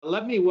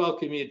let me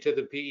welcome you to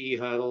the PE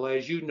Huddle.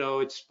 As you know,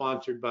 it's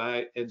sponsored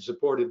by and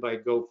supported by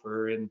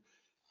Gopher, and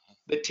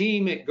the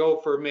team at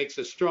Gopher makes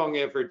a strong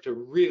effort to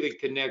really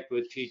connect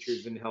with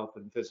teachers in health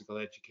and physical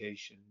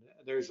education.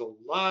 There's a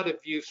lot of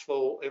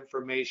useful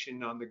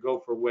information on the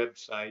Gopher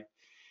website.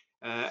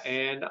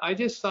 And I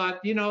just thought,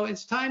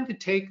 it's time to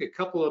take a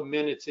couple of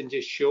minutes and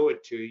just show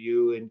it to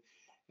you.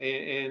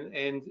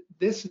 And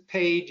this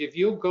page, if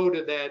you'll go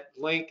to that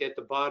link at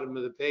the bottom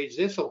of the page,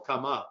 this will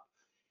come up.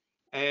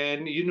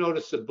 And you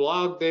notice the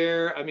blog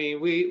there. I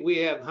mean, we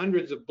have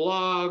hundreds of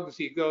blogs.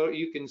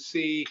 You can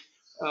see,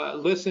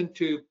 listen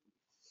to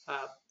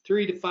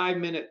 3 to 5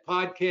 minute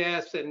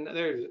podcasts, and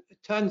there's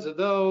tons of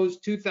those.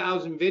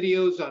 2,000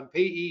 videos on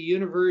PE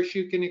Universe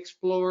you can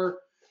explore.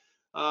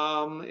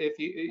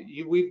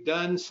 If we've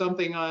done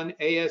something on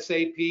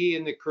ASAP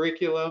in the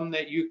curriculum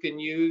that you can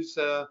use.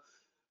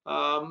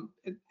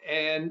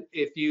 And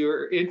if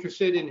you're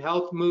interested in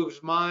Health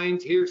Moves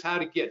Minds, here's how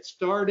to get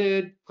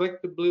started.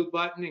 Click the blue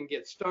button and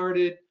get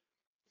started.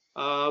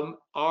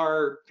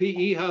 Our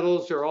PE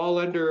huddles are all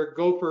under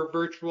Gopher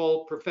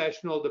Virtual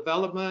Professional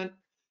Development.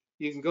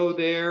 You can go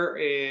there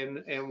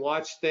and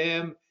watch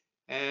them.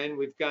 And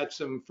we've got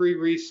some free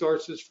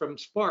resources from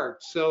Spark.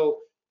 So,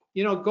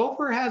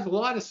 Gopher has a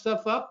lot of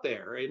stuff up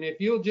there. And if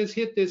you'll just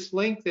hit this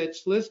link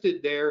that's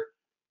listed there,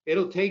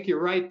 it'll take you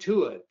right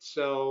to it.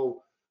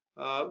 So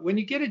when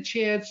you get a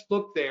chance,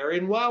 look there.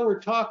 And while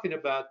we're talking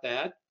about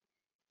that,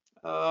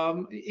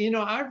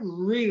 I'd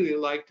really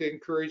like to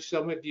encourage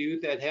some of you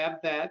that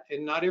have that,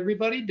 and not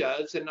everybody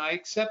does, and I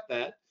accept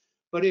that.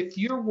 But if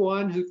you're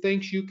one who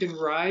thinks you can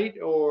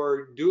write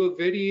or do a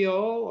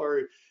video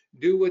or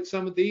do what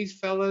some of these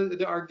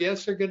fellows, our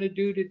guests, are going to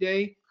do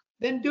today,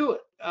 then do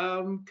it.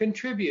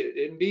 Contribute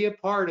and be a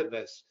part of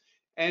us.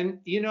 And,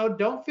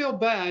 don't feel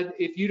bad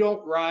if you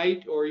don't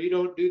write or you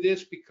don't do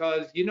this,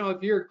 because,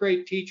 if you're a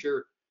great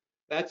teacher,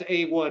 that's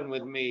A1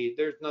 with me.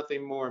 There's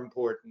nothing more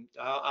important.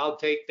 I'll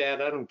take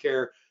that. I don't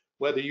care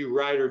whether you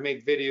write or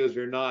make videos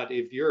or not.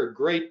 If you're a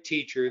great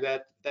teacher,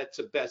 that's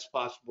the best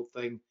possible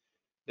thing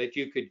that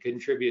you could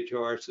contribute to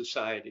our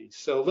society.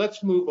 So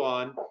let's move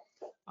on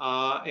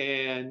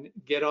and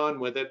get on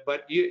with it.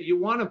 But you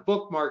want to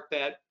bookmark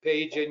that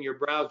page in your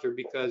browser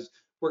because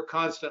we're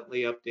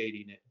constantly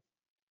updating it.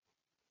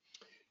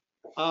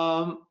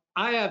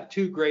 I have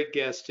two great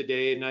guests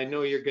today, and I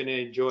know you're going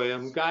to enjoy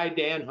them. Guy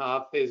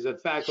Danhoff is a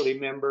faculty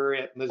member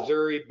at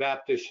Missouri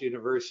Baptist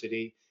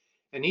University,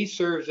 and he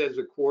serves as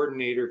a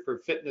coordinator for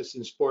fitness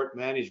and sport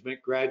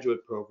management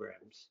graduate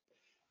programs.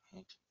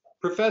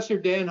 Professor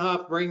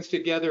Danhoff brings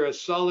together a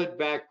solid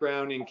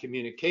background in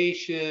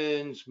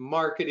communications,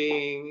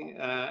 marketing,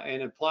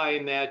 and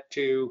applying that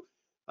to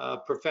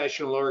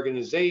professional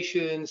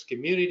organizations,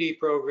 community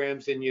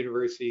programs, and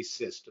university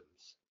systems.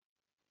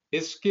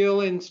 His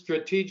skill in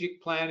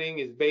strategic planning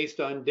is based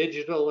on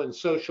digital and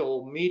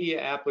social media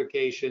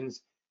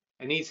applications,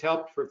 and he's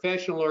helped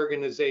professional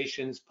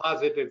organizations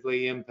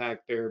positively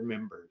impact their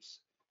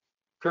members.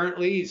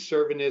 Currently, he's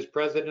serving as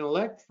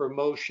president-elect for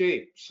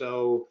MoShape,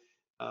 so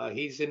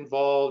he's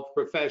involved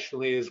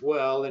professionally as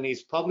well, and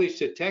he's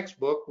published a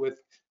textbook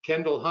with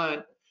Kendall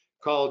Hunt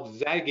called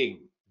Zagging,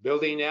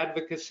 Building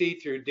Advocacy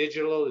Through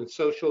Digital and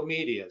Social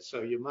Media,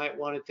 so you might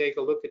want to take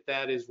a look at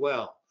that as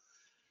well.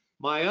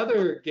 My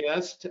other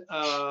guest,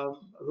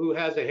 who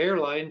has a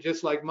hairline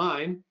just like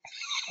mine,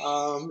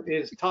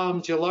 is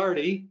Tom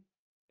Gilardi.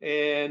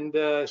 And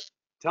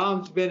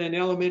Tom's been an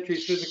elementary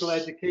physical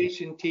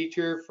education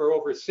teacher for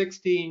over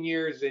 16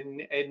 years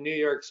in New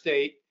York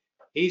State.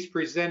 He's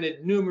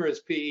presented numerous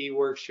PE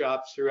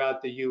workshops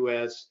throughout the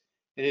US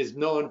and is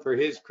known for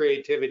his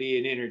creativity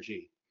and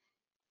energy.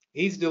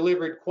 He's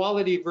delivered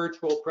quality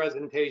virtual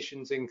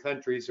presentations in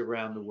countries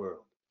around the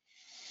world.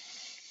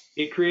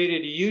 He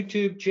created a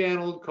YouTube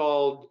channel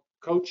called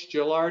Coach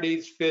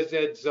Gilardi's Phys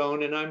Ed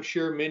Zone, and I'm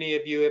sure many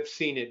of you have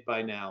seen it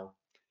by now.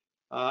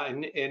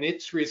 And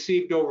it's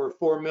received over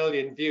 4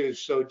 million views,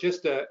 so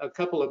just a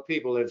couple of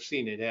people have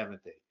seen it,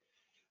 haven't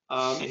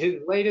they?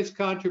 His latest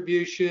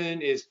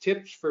contribution is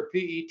tips for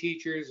PE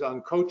teachers on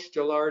Coach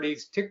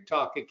Gilardi's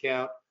TikTok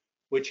account,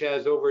 which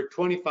has over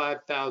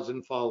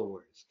 25,000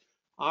 followers.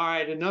 All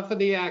right, enough of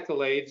the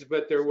accolades,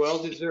 but they're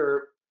well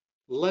deserved.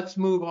 Let's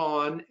move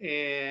on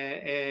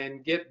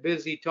and get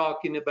busy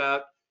talking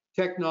about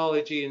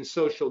technology and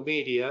social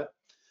media.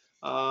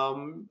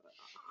 I'm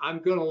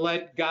going to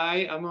let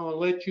Guy, I'm going to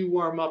let you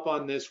warm up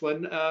on this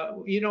one.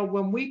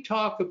 When we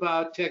talk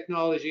about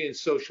technology and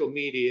social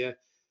media,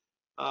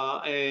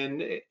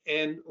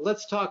 and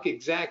let's talk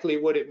exactly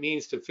what it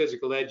means to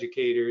physical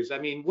educators. I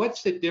mean,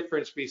 what's the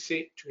difference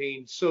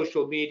between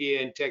social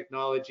media and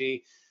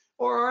technology,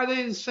 or are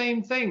they the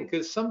same thing?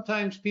 Because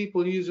sometimes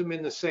people use them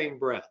in the same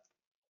breath.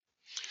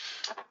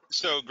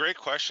 So great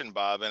question,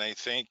 Bob. And I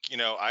think,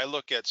 I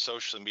look at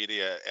social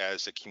media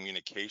as a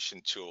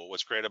communication tool.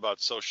 What's great about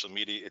social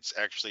media, it's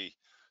actually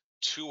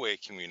two-way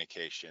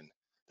communication.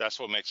 That's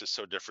what makes it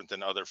so different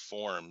than other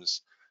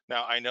forms.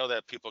 Now, I know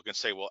that people can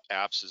say, well,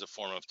 apps is a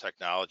form of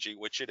technology,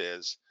 which it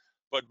is,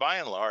 But by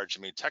and large,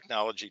 I mean,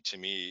 technology to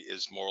me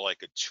is more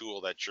like a tool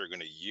that you're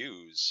going to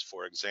use.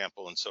 For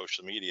example, in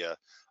social media,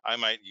 I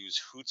might use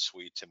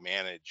Hootsuite to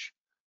manage,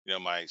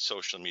 my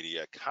social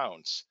media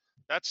accounts.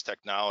 That's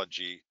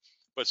technology.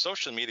 But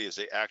social media is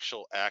the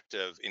actual act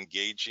of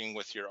engaging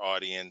with your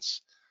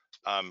audience,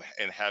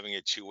 and having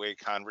a two-way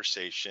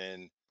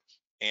conversation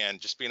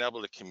and just being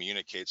able to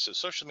communicate. So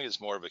social media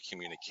is more of a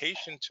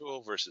communication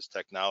tool versus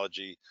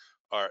technology,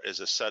 or is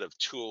a set of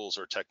tools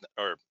or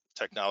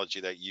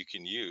technology that you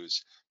can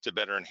use to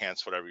better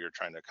enhance whatever you're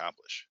trying to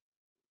accomplish.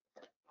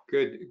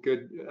 Good,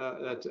 good.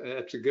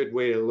 That's a good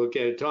way to look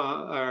at it.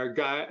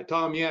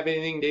 Tom, you have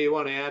anything that you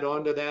want to add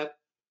on to that?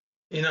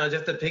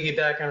 Just to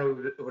piggyback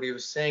on what he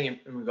was saying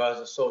in regards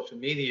to social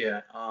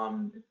media,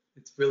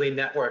 it's really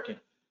networking.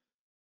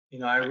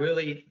 I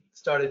really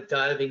started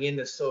diving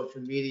into social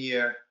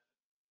media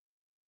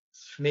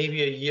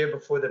maybe a year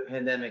before the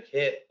pandemic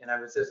hit, and I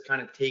was just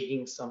kind of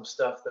taking some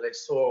stuff that I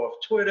saw off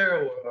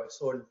Twitter or I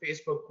saw in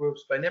Facebook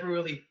groups, but I never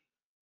really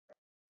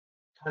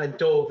kind of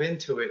dove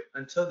into it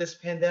until this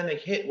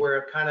pandemic hit,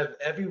 where kind of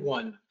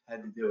everyone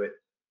had to do it.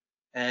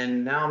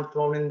 And now I'm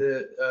thrown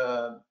into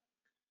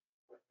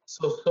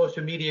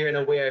social media in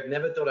a way I've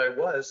never thought I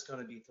was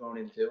going to be thrown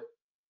into.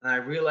 And I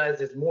realized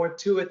there's more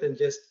to it than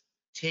just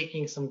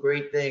taking some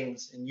great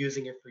things and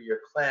using it for your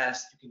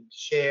class. You can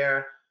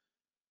share,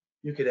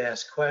 you could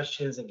ask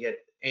questions and get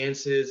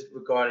answers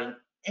regarding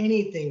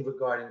anything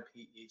regarding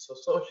PE. So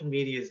social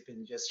media has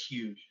been just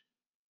huge.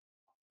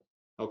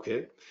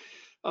 Okay.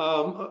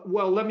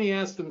 Well, let me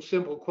ask them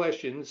simple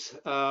questions.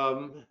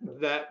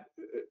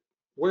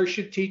 Where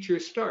should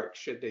teachers start?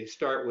 Should they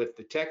start with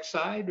the tech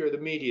side or the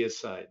media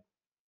side?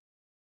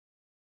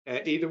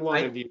 Either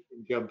one of you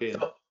can jump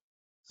in.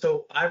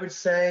 So I would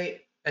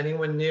say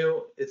anyone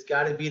new, it's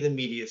got to be the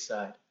media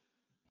side.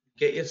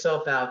 Get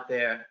yourself out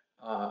there.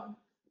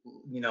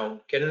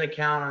 Get an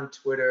account on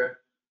Twitter.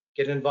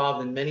 Get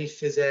involved in many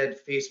phys ed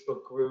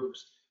Facebook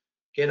groups.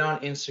 Get on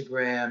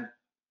Instagram.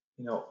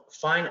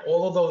 Find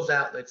all of those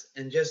outlets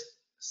and just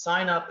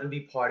sign up and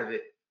be part of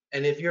it.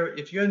 And if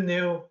you're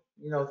new,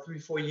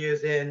 3-4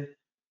 years in,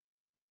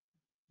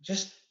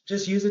 just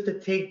use it to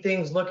take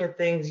things, look at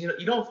things. You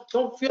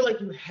don't feel like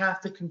you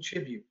have to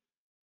contribute,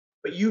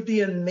 but you'd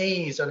be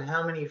amazed on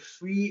how many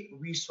free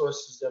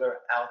resources that are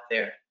out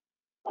there.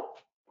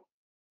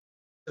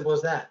 Simple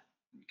as that.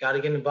 You got to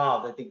get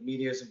involved. I think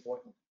media is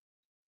important.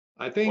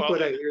 I think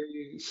what I hear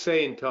you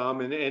saying,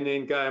 Tom, and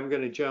then Guy, I'm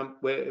going to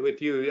jump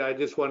with you. I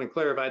just want to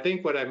clarify. I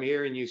think what I'm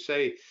hearing you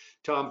say,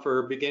 Tom,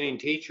 for beginning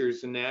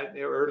teachers and that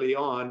early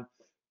on,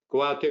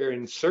 go out there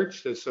and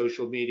search the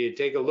social media,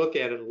 take a look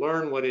at it,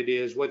 learn what it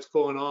is, what's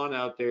going on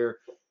out there,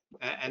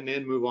 and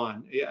then move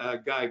on.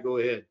 Guy, go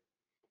ahead.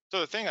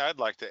 So the thing I'd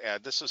like to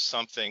add, this is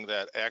something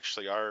that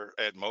actually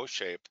at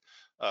MoShape,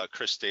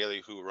 Chris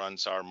Daly, who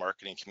runs our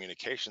marketing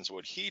communications,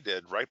 what he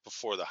did right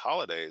before the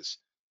holidays,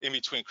 in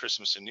between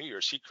Christmas and New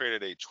Year's, he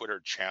created a Twitter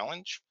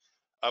challenge,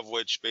 of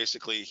which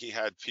basically he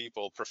had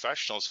people,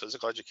 professionals,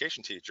 physical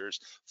education teachers,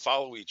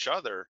 follow each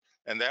other.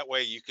 And that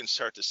way you can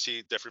start to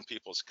see different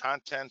people's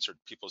contents or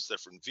people's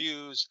different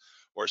views,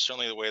 or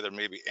certainly the way they're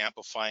maybe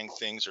amplifying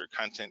things or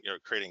content,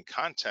 creating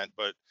content.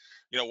 But,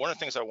 one of the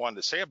things I wanted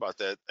to say about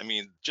that, I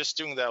mean, just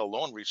doing that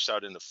alone reached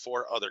out into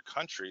 4 other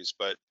countries.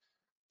 But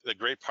the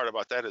great part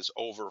about that is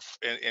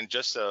in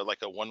just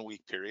like a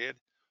 1-week period,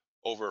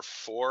 over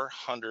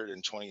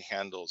 420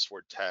 handles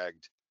were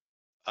tagged.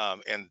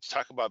 And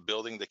talk about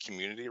building the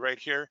community right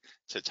here.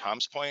 To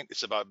Tom's point,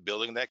 it's about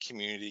building that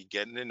community,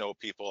 getting to know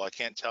people. I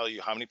can't tell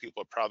you how many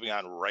people are probably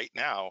on right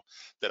now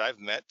that I've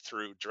met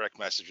through direct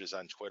messages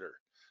on Twitter.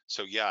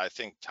 So yeah, I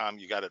think Tom,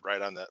 you got it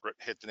right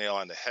hit the nail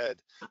on the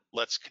head.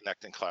 Let's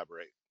connect and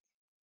collaborate.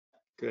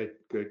 Good.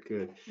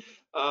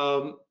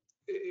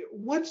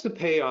 What's the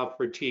payoff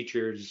for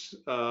teachers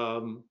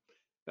to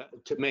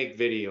make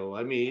video?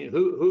 I mean,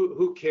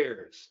 who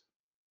cares?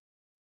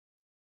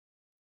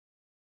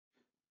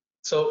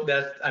 So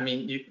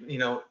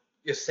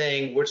you're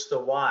saying what's the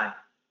why,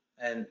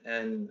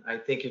 and I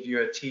think if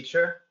you're a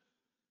teacher,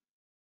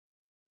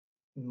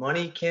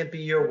 money can't be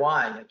your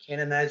why. I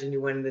can't imagine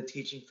you went into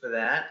teaching for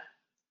that,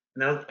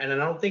 and I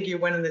don't think you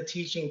went into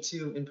teaching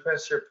to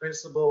impress your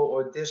principal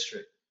or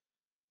district.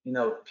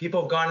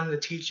 People have gone into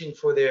teaching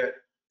for their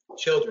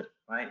children,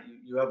 right?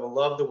 You have a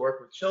love to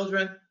work with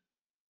children,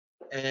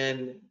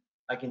 and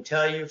I can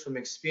tell you from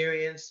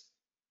experience,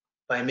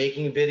 by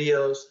making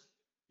videos,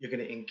 you're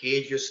going to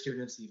engage your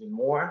students even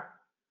more.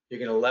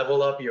 You're going to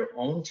level up your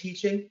own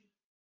teaching.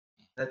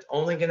 That's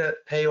only going to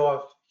pay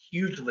off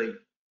hugely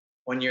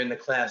when you're in the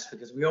class,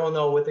 because we all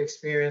know with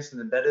experience,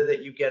 and the better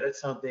that you get at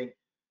something,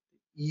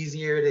 the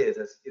easier it is.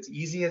 It's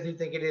easy as you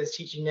think it is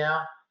teaching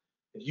now.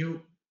 If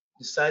you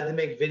decide to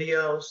make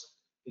videos,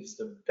 it's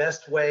the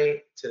best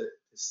way to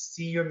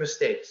see your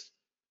mistakes.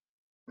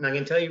 And I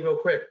can tell you real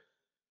quick,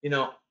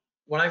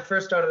 when I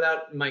first started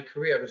out in my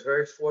career, I was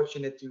very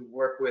fortunate to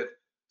work with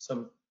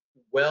some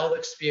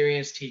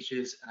well-experienced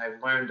teachers, and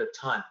I've learned a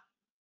ton.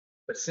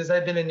 But since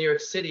I've been in New York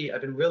City, I've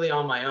been really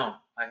on my own.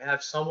 I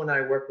have someone I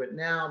work with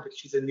now, but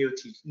she's a new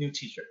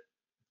teacher.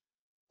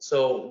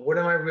 So what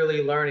am I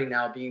really learning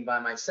now being by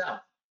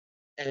myself?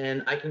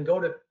 And I can go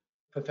to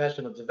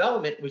professional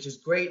development, which is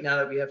great now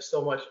that we have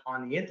so much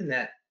on the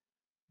internet.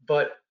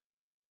 But,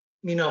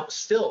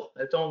 still,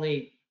 that's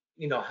only,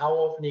 how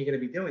often are you going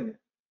to be doing that?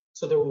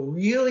 So to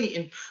really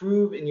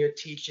improve in your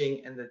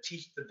teaching and to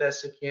teach the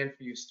best you can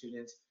for your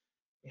students,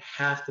 you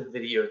have to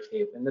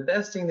videotape. And the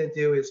best thing to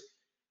do is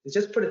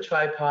just put a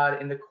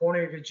tripod in the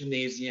corner of your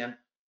gymnasium,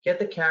 get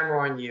the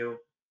camera on you,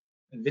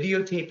 and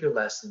videotape your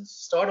lessons.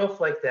 Start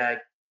off like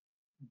that,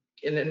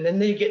 and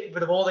then you get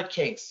rid of all the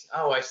kinks.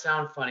 Oh, I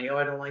sound funny. Oh,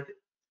 I don't like it.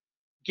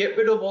 Get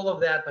rid of all of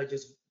that by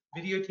just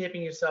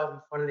videotaping yourself in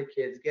front of the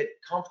kids. Get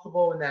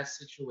comfortable in that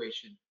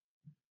situation,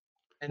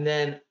 and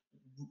then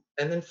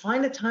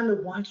find a time to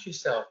watch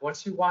yourself.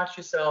 Once you watch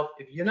yourself,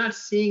 if you're not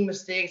seeing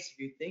mistakes, if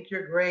you think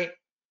you're great,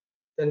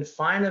 then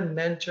find a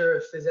mentor, a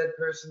phys ed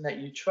person that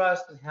you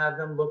trust, and have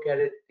them look at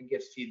it and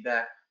get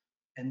feedback.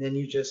 And then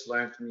you just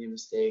learn from your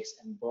mistakes,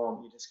 and boom,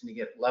 you're just going to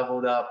get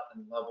leveled up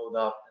and leveled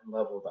up and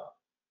leveled up.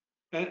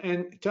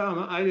 And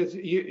Tom,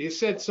 you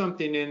said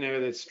something in there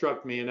that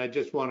struck me, and I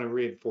just want to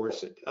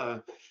reinforce it.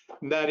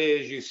 That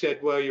is, you said,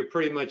 well, you're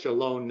pretty much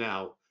alone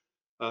now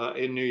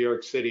in New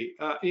York City.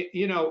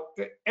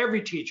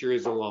 Every teacher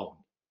is alone.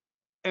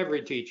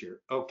 Every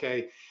teacher,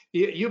 okay?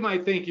 You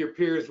might think your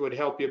peers would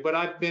help you, but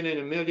I've been in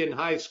a million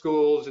high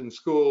schools and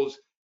schools.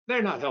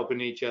 They're not helping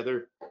each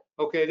other.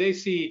 Okay, they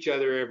see each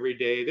other every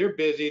day. They're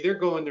busy. They're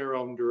going their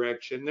own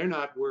direction. They're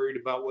not worried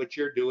about what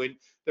you're doing.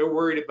 They're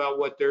worried about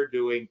what they're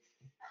doing.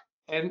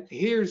 And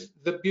here's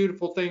the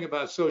beautiful thing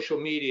about social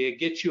media. It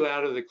gets you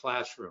out of the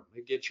classroom.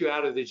 It gets you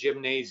out of the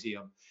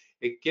gymnasium.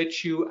 It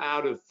gets you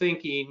out of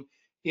thinking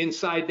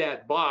inside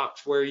that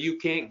box where you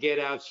can't get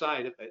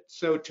outside of it.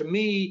 So to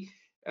me,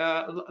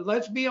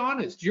 let's be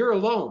honest, you're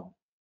alone.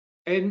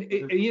 And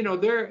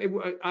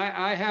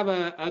I have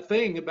a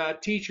thing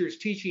about teachers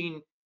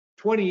teaching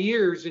 20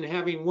 years and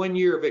having 1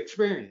 year of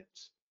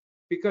experience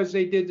because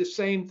they did the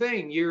same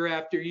thing year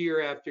after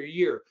year after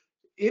year.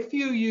 If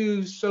you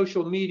use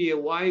social media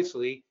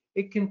wisely,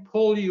 it can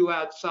pull you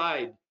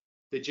outside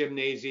the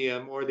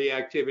gymnasium or the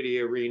activity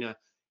arena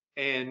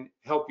and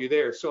help you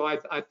there. So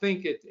I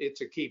think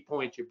it's a key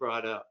point you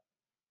brought up.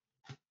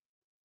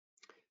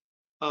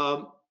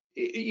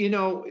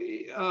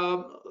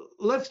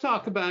 Let's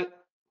talk about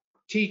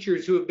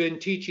teachers who have been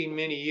teaching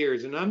many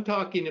years. And I'm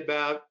talking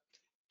about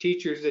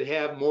teachers that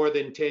have more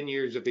than 10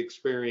 years of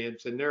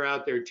experience and they're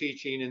out there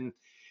teaching,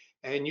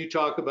 and you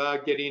talk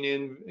about getting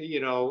in,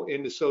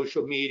 into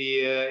social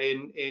media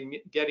and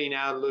getting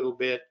out a little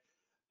bit.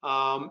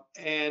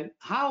 And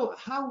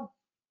how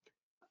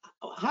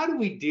do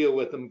we deal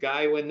with them,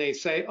 Guy, when they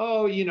say,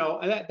 oh,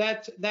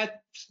 that's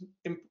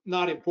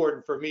not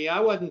important for me. I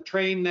wasn't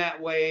trained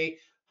that way.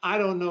 I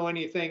don't know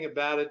anything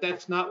about it.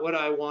 That's not what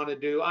I want to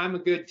do. I'm a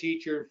good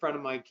teacher in front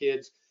of my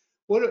kids.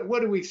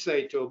 What do we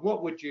say to them?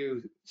 What would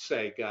you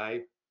say,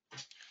 Guy?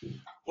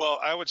 Well,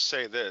 I would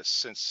say this,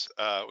 since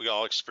we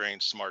all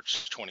experienced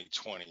March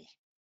 2020,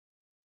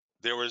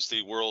 there was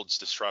the world's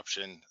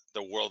disruption,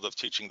 the world of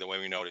teaching the way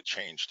we know it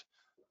changed.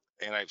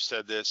 And I've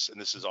said this, and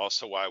this is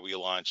also why we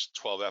launched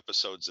 12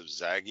 episodes of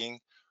Zagging,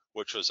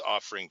 which was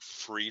offering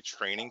free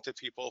training to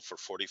people for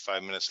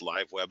 45 minutes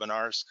live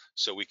webinars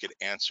so we could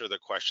answer the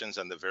questions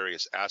on the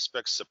various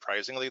aspects.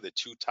 Surprisingly, the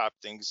two top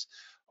things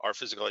our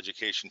physical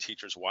education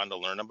teachers wanted to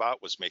learn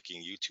about was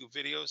making YouTube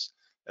videos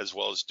as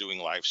well as doing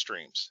live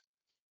streams.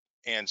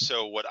 And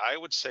so what I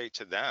would say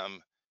to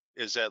them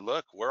is that,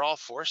 look, we're all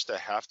forced to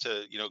have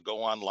to,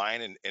 go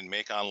online and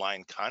make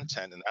online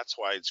content. And that's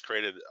why it's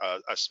created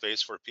a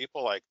space for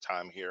people like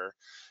Tom here,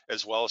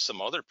 as well as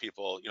some other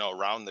people,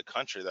 around the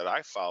country that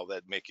I follow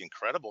that make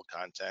incredible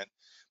content,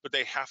 but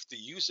they have to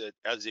use it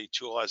as a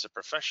tool, as a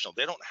professional.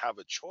 They don't have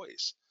a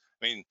choice.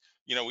 I mean,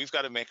 we've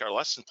got to make our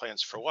lesson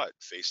plans for what?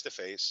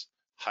 Face-to-face,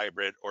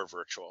 hybrid, or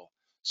virtual.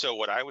 So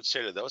what I would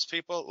say to those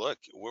people, look,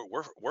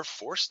 we're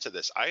forced to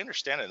this. I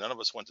understand that none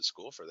of us went to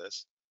school for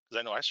this, because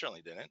I know I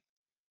certainly didn't.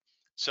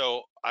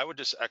 So I would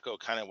just echo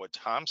kind of what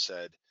Tom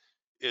said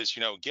is,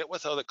 get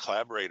with other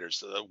collaborators.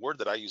 The word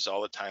that I use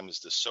all the time is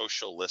the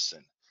social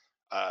listen.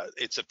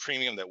 It's a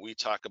premium that we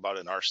talk about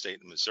in our state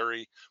in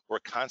Missouri. We're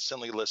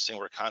constantly listening,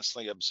 we're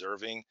constantly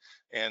observing,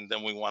 and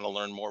then we want to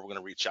learn more. We're going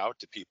to reach out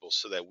to people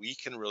so that we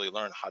can really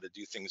learn how to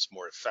do things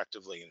more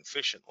effectively and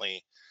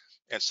efficiently.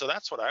 And so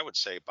that's what I would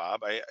say,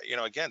 Bob.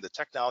 Again, the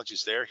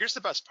technology's there. Here's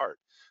the best part.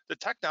 The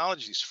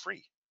technology is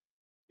free.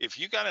 If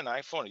you got an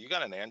iPhone or you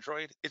got an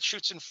Android, it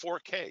shoots in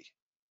 4K.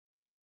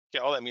 Yeah,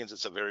 all that means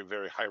it's a very,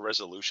 very high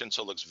resolution,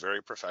 so it looks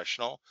very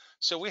professional.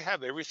 So we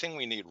have everything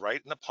we need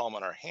right in the palm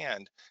of our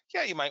hand.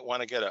 Yeah, you might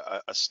want to get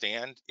a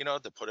stand,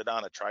 to put it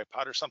on a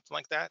tripod or something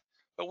like that,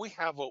 but we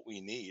have what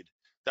we need.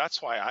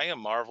 That's why I am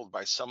marveled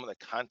by some of the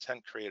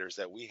content creators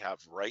that we have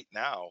right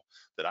now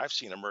that I've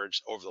seen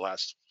emerge over the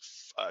last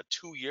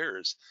 2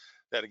 years,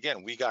 that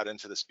again, we got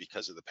into this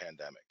because of the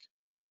pandemic.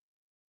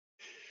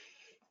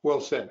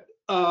 Well said.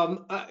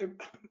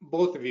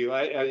 Both of you,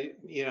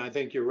 I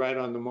think you're right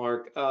on the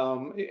mark.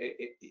 I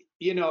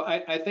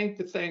think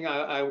the thing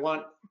I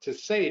want to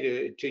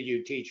say to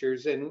you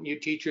teachers, and you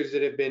teachers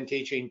that have been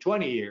teaching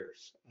 20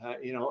 years,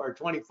 or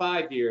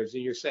 25 years,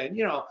 and you're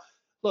saying,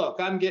 look,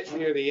 I'm getting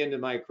near the end of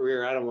my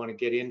career. I don't want to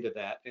get into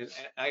that. And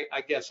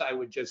I guess I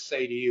would just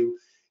say to you,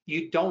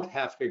 you don't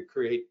have to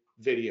create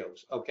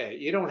videos. Okay.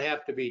 You don't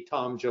have to be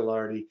Tom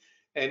Gilardi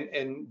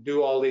and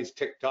do all these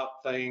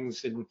TikTok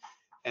things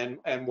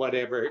and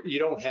whatever. You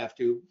don't have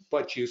to,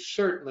 but you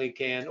certainly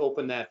can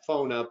open that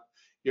phone up.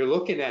 You're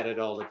looking at it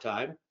all the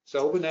time. So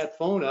open that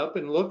phone up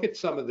and look at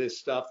some of this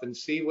stuff and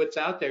see what's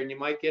out there. And you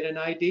might get an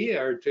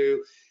idea or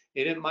two,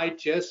 and it might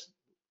just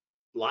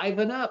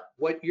liven up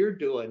what you're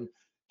doing.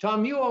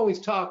 Tom, you always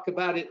talk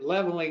about it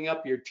leveling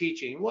up your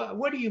teaching.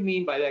 What do you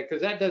mean by that?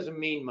 Because that doesn't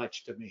mean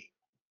much to me.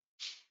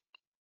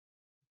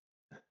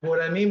 What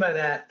I mean by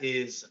that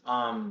is,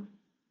 I've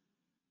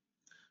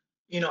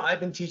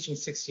been teaching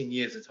 16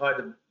 years. It's hard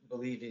to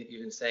believe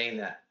even saying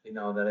that,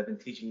 that I've been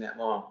teaching that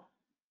long.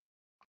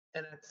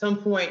 And at some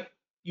point,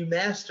 you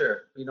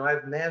master,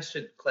 I've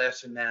mastered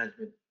classroom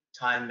management,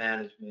 time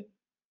management,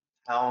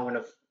 how I'm going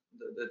to,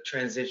 the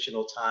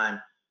transitional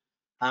time,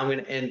 how I'm going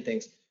to end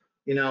things,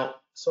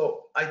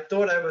 So I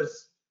thought I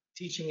was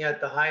teaching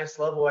at the highest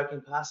level I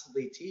can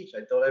possibly teach.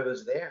 I thought I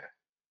was there.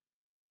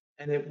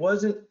 And it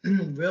wasn't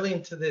really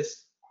until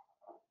this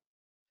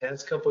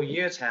past couple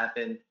years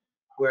happened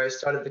where I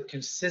started to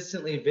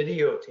consistently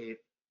videotape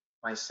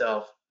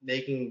myself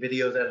making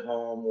videos at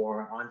home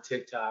or on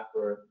TikTok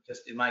or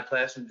just in my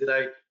classroom. Did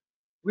I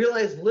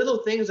realize little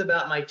things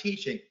about my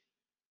teaching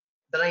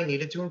that I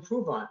needed to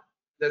improve on,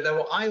 that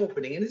were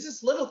eye-opening? And it's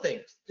just little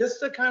things, just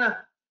to kind of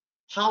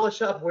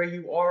polish up where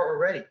you are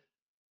already.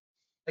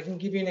 I can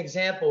give you an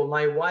example.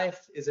 My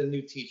wife is a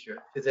new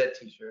teacher, phys ed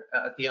teacher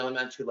at the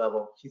elementary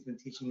level. She's been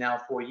teaching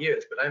now 4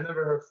 years, but I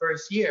remember her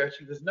first year,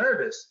 she was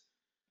nervous.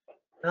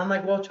 And I'm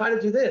like, well, try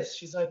to do this.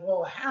 She's like,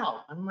 well,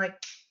 how? I'm like,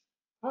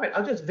 all right,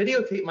 I'll just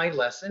videotape my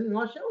lesson and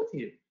I'll show it to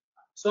you.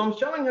 So I'm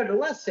showing her the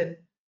lesson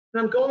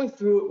and I'm going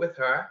through it with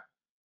her.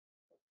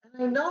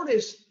 And I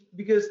noticed,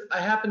 because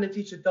I happened to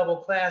teach a double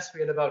class,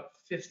 we had about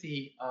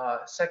 50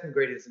 second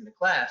graders in the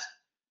class,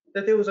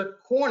 that there was a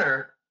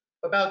corner,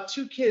 about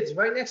 2 kids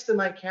right next to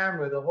my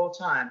camera the whole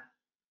time.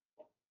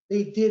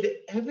 They did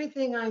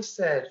everything I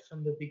said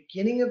from the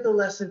beginning of the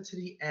lesson to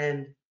the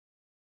end.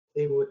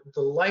 They were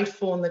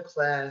delightful in the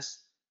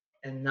class,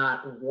 and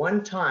not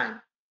one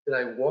time did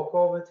I walk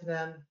over to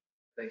them,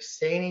 did I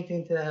say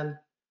anything to them,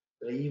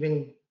 did I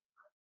even,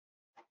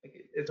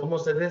 it's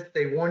almost as if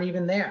they weren't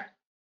even there.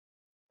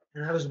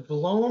 And I was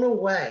blown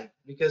away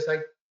because I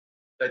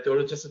thought it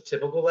was just a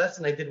typical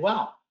lesson. I did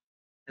well.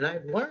 And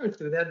I've learned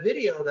through that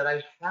video that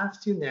I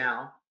have to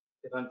now,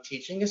 if I'm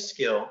teaching a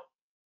skill,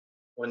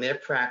 when they're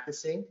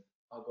practicing,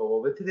 I'll go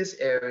over to this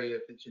area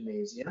of the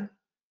gymnasium,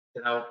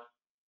 then I'll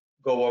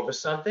go over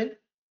something,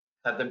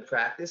 have them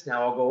practice.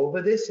 Now I'll go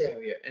over this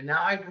area. And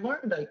now I've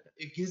learned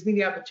it gives me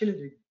the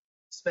opportunity to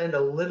spend a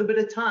little bit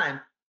of time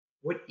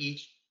with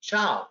each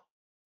child.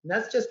 And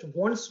that's just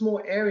one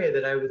small area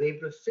that I was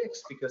able to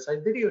fix because I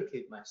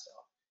videotaped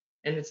myself.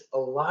 And it's a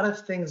lot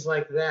of things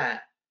like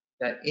that,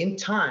 that in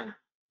time,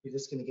 you're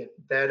just going to get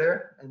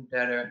better and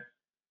better.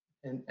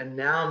 And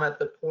now I'm at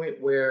the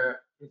point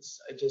where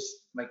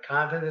my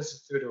confidence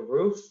is through the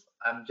roof.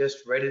 I'm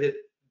just ready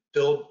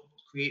to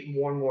create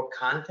more and more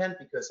content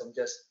because I'm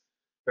just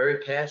very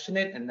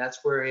passionate, and that's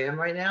where I am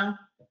right now.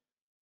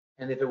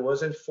 And if it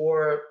wasn't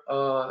for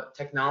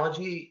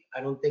technology,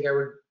 I don't think I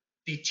would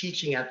be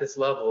teaching at this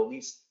level, at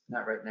least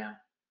not right now.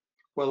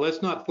 Well,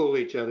 let's not fool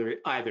each other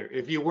either.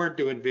 If you weren't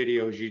doing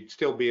videos, you'd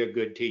still be a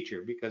good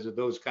teacher because of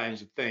those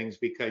kinds of things,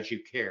 because you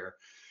care.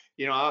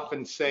 I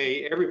often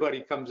say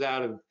everybody comes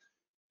out of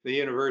the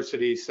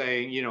university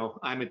saying,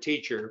 I'm a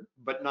teacher,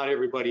 but not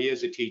everybody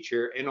is a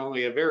teacher, and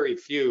only a very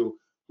few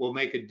will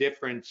make a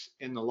difference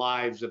in the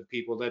lives of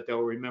people that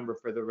they'll remember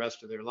for the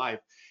rest of their life.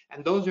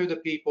 And those are the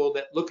people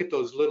that look at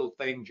those little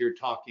things you're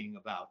talking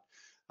about,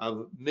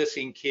 of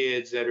missing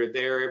kids that are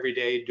there every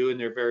day doing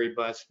their very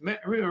best.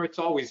 Remember, it's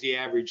always the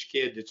average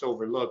kid that's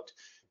overlooked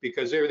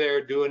because they're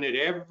there doing it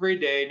every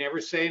day,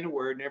 never saying a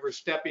word, never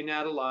stepping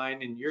out of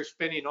line, and you're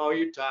spending all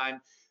your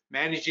time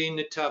managing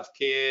the tough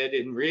kid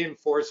and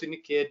reinforcing the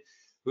kid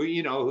who,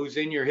 who's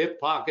in your hip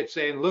pocket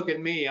saying, look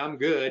at me, I'm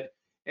good.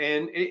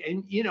 And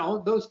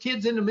those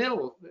kids in the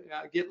middle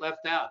get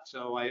left out.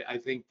 So I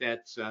think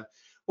that's,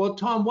 well,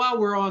 Tom, while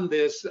we're on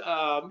this,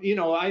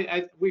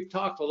 we've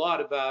talked a lot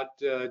about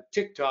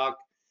TikTok.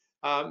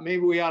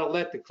 Maybe we ought to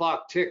let the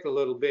clock tick a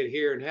little bit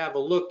here and have a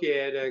look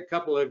at a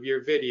couple of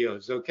your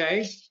videos,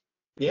 okay?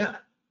 Yeah.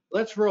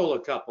 Let's roll a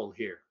couple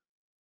here.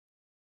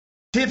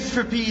 Tips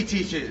for PE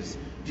teachers.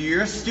 Do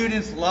your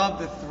students love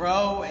to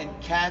throw and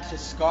catch a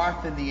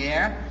scarf in the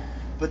air,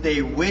 but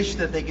they wish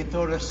that they could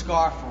throw the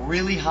scarf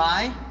really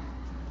high?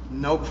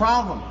 No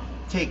problem.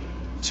 Take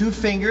 2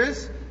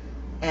 fingers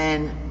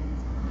and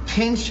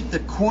pinch the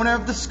corner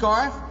of the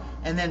scarf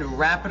and then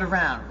wrap it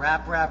around.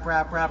 Wrap, wrap,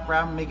 wrap, wrap,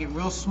 wrap. Make it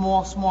real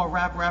small, small,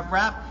 wrap, wrap,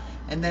 wrap.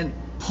 And then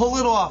pull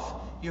it off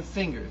your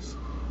fingers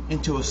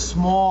into a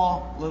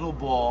small little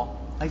ball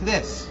like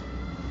this.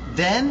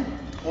 Then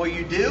what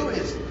you do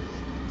is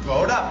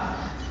throw it up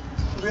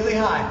really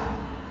high,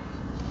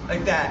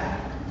 like that.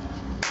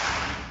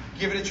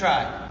 Give it a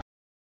try.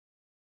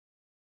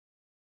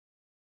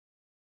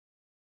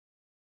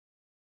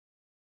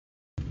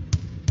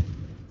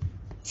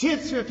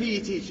 Tips for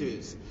PE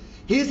teachers.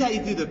 Here's how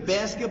you do the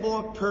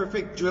basketball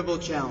perfect dribble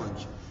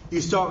challenge.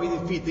 You start with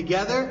your feet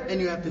together and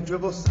you have to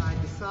dribble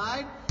side to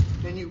side.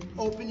 Then you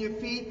open your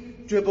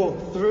feet, dribble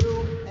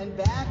through and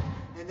back,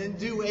 and then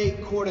do a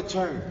quarter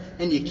turn.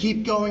 And you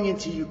keep going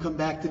until you come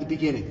back to the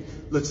beginning.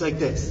 Looks like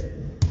this.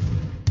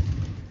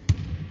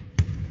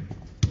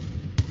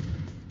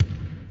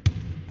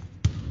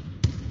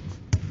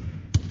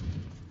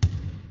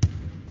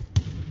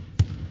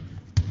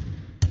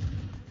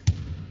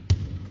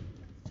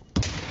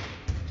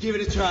 Give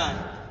it a try.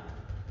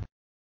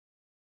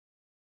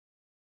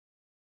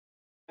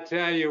 I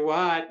tell you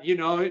what, you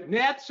know,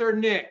 Nets or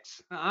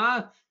Knicks,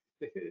 huh?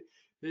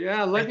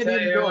 Yeah, look at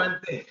him go. One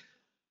thing.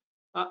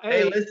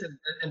 Hey, listen,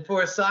 and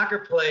for a soccer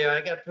player, I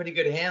got a pretty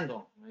good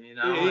handle. You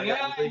know.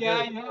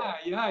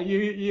 Yeah.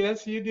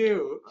 Yes, you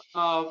do.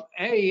 What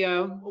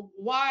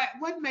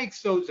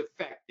makes those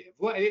effective?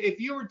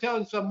 If you were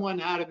telling someone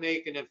how to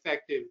make an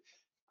effective,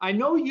 I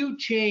know you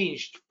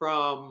changed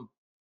from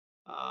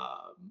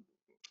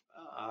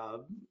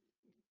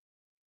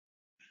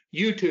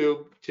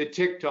YouTube to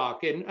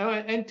TikTok,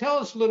 and tell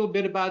us a little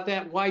bit about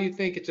that. Why you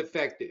think it's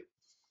effective?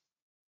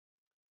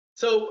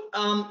 So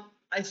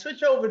I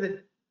switched over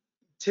to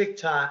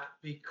TikTok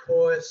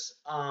because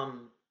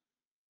I'm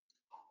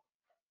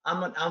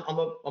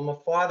a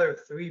father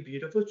of 3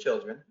 beautiful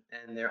children,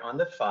 and they're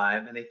under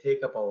 5, and they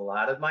take up a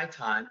lot of my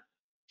time.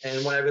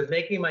 And when I was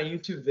making my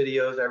YouTube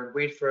videos, I would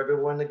wait for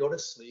everyone to go to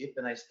sleep,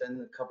 and I spend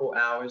a couple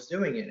hours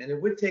doing it. And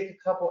it would take a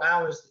couple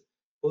hours,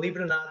 believe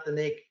it or not, to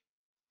make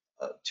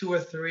 2 or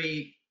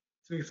 3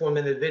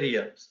 4-minute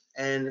videos.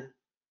 And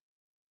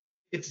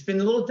it's been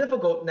a little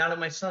difficult now that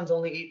my son's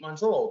only 8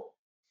 months old.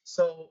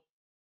 So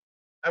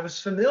I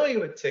was familiar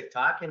with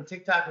TikTok, and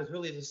TikTok was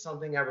really just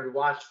something I would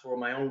watch for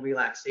my own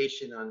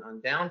relaxation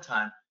on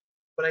downtime.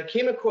 But I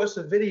came across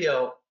a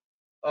video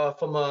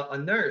from a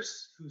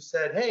nurse who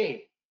said,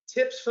 hey,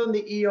 tips from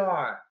the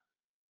ER.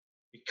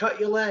 You cut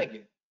your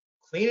leg,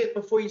 clean it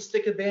before you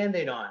stick a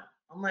Band-Aid on.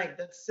 I'm like,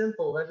 that's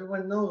simple.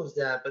 Everyone knows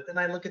that. But then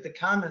I look at the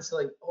comments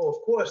like, oh,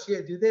 of course,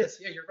 yeah, do this.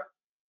 Yeah, you're right.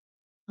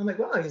 I'm like,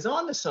 wow, he's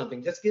on to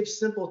something. Just give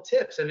simple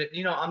tips. And,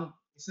 you know,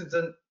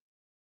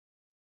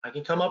 I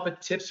can come up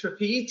with tips for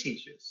PE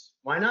teachers.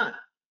 Why not?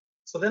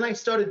 So then I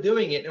started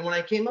doing it. And when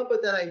I came up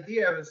with that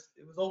idea, it was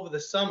over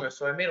the summer.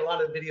 So I made a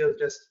lot of videos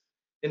just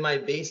in my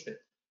basement.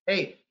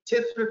 Hey,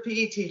 tips for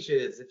PE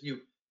teachers. If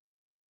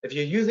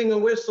you're using a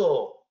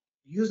whistle,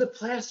 use a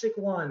plastic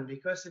one,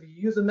 because if you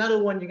use a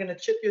metal one, you're going to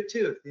chip your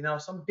tooth. You know,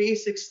 some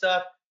basic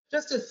stuff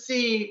just to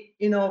see,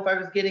 you know, if I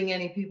was getting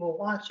any people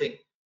watching.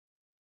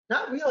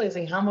 Not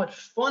realizing how much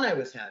fun I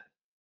was having.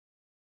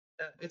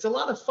 It's a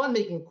lot of fun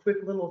making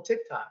quick little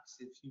TikToks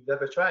if you've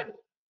ever tried it.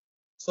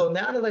 So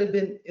now that I've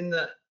been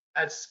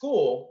at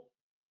school,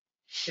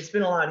 it's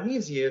been a lot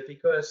easier,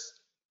 because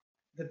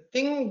the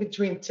thing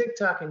between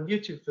TikTok and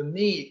YouTube for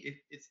me,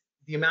 it's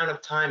the amount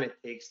of time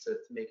it takes to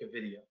make a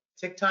video.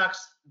 TikToks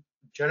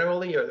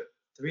generally are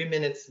 3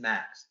 minutes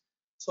max.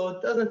 So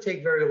it doesn't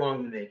take very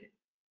long to make it.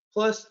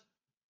 Plus,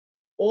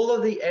 all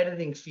of the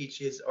editing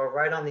features are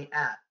right on the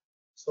app.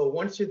 So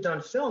once you're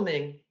done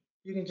filming,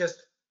 you can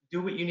just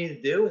do what you need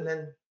to do and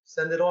then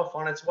send it off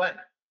on its way.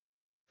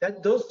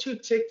 Those 2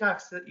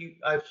 TikToks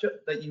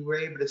that you were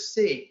able to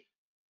see,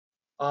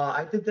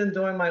 I did them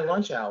during my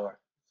lunch hour.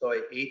 So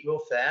I ate real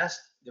fast.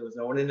 There was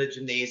no one in the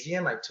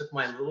gymnasium. I took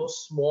my little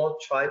small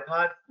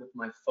tripod with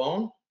my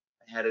phone.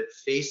 I had it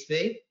face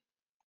me.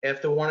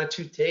 After 1 or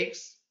 2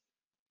 takes,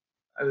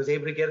 I was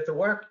able to get it to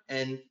work.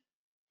 And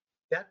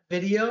that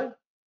video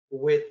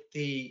with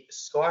the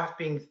scarf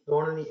being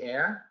thrown in the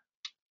air,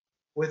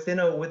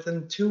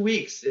 within 2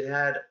 weeks, it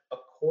had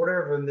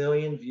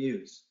 250,000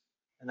 views.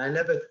 And I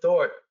never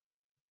thought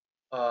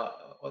a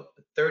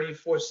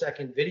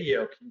 34-second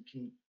video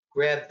can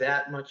grab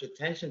that much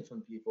attention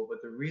from people.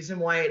 But the reason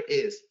why it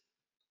is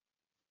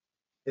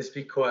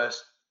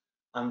because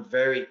I'm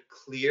very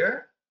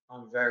clear,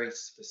 I'm very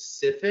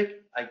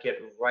specific, I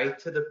get right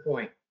to the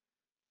point.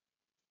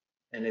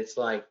 And it's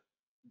like,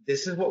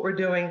 this is what we're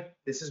doing,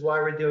 this is why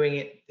we're doing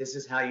it, this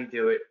is how you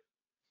do it.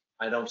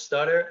 I don't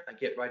stutter, I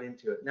get right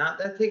into it. Now,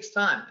 that takes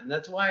time, and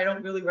that's why I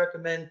don't really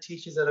recommend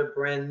teachers that are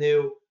brand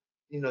new,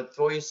 you know,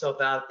 throw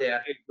yourself out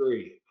there.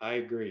 I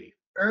agree.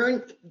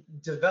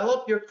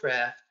 Develop your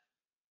craft,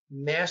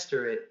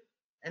 master it,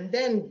 and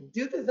then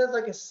do this as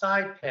like a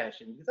side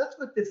passion, because that's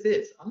what this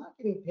is. I'm not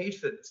getting paid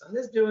for this. I'm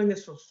just doing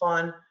this for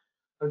fun.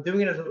 I'm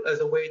doing it as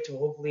a way to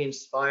hopefully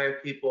inspire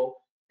people.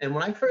 And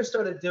when I first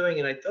started doing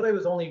it, I thought I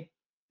was only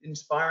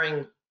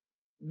inspiring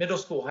middle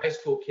school, high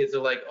school kids.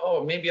 Are like,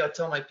 oh, maybe I'll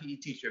tell my PE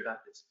teacher about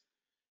this.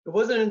 It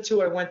wasn't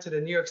until I went to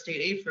the New York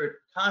State AFERT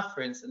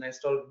conference and I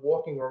started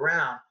walking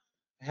around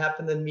I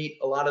happened to meet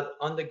a lot of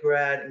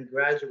undergrad and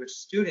graduate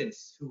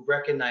students who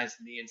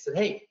recognized me and said,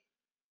 "Hey,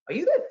 are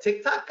you that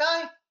TikTok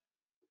guy?"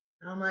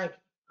 And I'm like,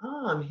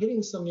 "Oh, I'm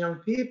hitting some young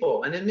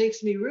people." And it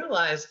makes me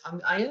realize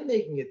I am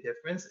making a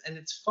difference and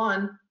it's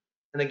fun.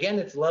 And again,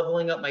 it's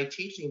leveling up my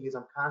teaching because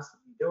I'm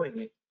constantly doing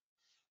it.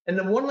 And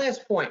then one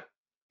last point,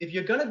 if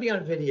you're going to be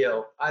on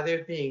video, either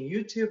it being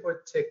YouTube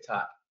or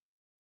TikTok,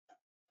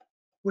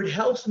 what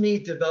helps me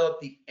develop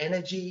the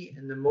energy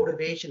and the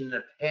motivation and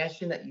the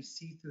passion that you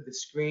see through the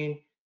screen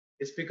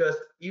is because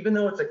even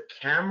though it's a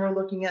camera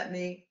looking at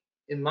me,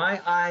 in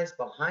my eyes,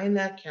 behind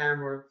that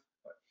camera,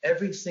 are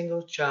every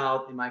single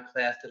child in my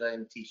class that I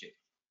am teaching.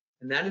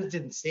 And that is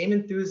the same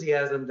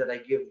enthusiasm that I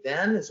give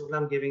them is what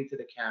I'm giving to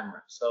the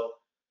camera. So,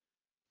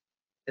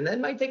 and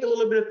that might take a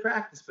little bit of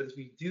practice, but if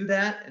you do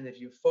that and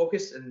if you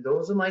focus, and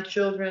those are my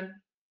children,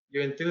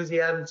 your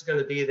enthusiasm is going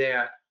to be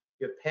there,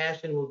 your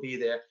passion will be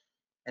there.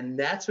 And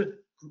that's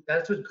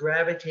what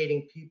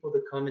gravitating people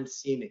to come and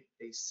see me.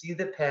 They see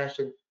the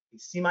passion, they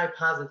see my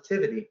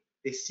positivity,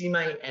 they see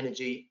my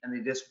energy, and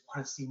they just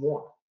want to see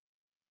more.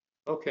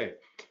 Okay.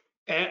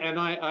 And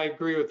I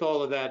agree with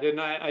all of that.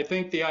 And I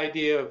think the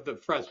idea of the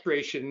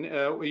frustration,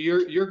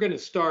 you're going to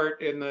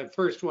start, and the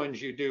first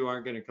ones you do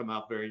aren't going to come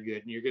out very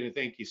good. And you're going to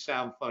think you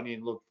sound funny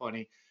and look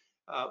funny.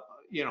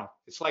 You know,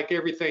 it's like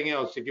everything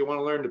else. If you want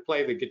to learn to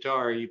play the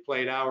guitar, you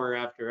play it hour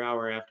after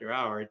hour after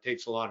hour. It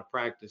takes a lot of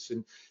practice.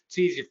 And it's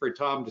easy for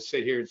Tom to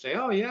sit here and say,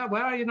 "Oh, yeah,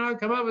 well, you know, I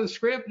come up with a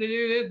script to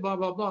do this, blah,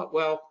 blah, blah."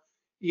 Well,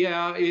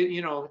 yeah,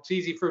 you know, it's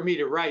easy for me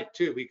to write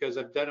too, because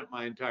I've done it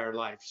my entire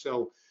life.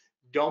 So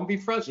don't be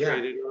Yeah.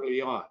 frustrated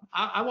early on.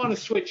 I want to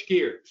switch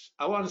gears.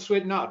 I want to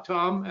switch. No,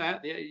 Tom,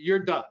 you're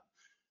done.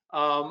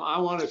 I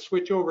want to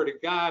switch over to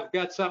Guy. I've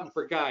got something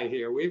for Guy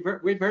here. We've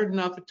heard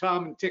enough of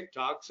Tom and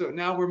TikTok, so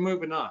now we're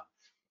moving on.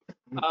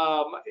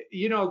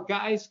 You know,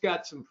 Guy's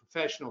got some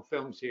professional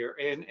films here,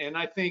 and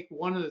I think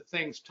one of the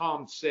things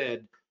Tom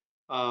said,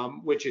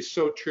 which is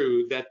so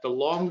true, that the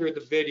longer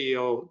the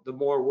video, the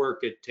more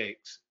work it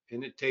takes,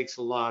 and it takes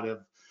a lot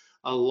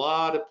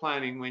of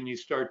planning when you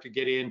start to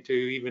get into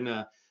even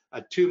a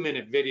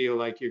 2-minute video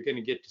like you're going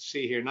to get to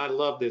see here. And I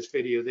love this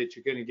video that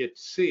you're going to get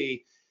to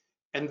see.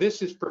 And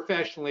this is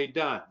professionally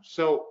done.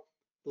 So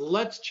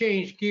let's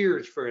change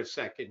gears for a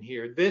second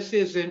here. This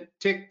isn't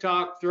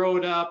TikTok, throw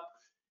it up,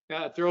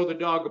 throw the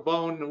dog a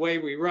bone, the way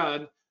we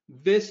run.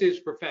 This is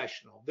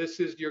professional.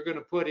 This is, you're going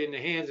to put in the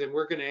hands, and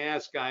we're going to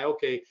ask Guy,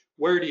 okay,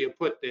 where do you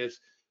put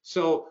this?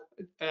 So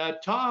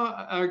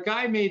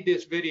Guy made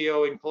this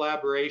video in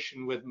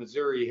collaboration with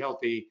Missouri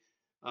Healthy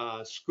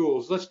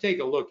Schools. Let's take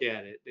a look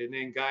at it, and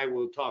then Guy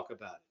will talk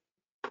about it.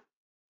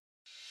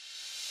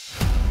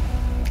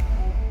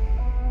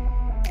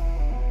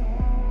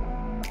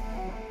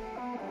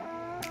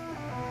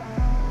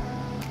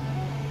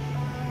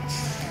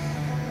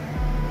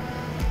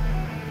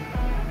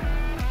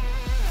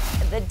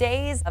 The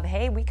days of,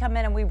 hey, we come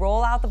in and we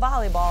roll out the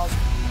volleyballs.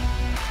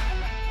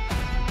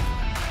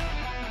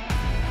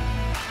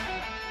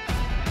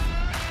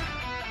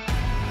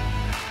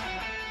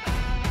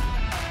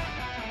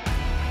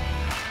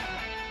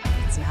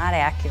 It's not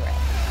accurate.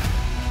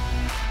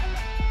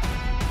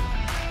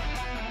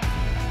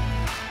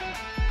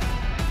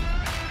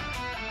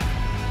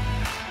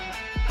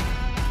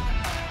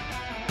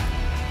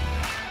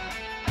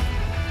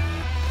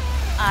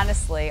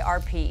 Honestly,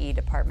 our PE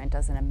department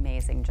does an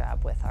amazing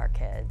job with our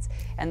kids.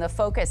 And the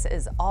focus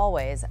is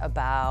always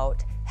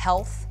about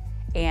health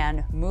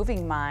and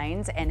moving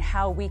minds and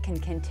how we can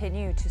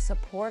continue to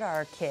support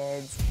our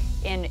kids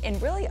in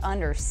really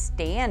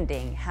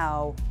understanding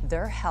how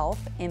their health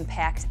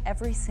impacts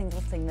every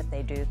single thing that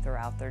they do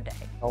throughout their day.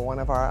 One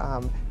of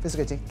our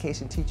physical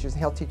education teachers,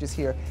 health teachers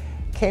here,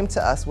 came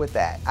to us with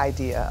that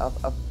idea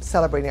of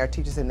celebrating our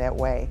teachers in that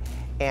way.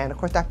 And of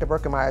course, Dr.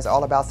 Birkemeyer is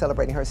all about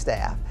celebrating her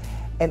staff.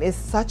 And it's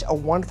such a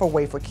wonderful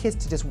way for kids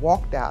to just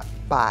walk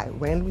by,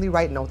 randomly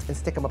write notes and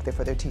stick them up there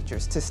for their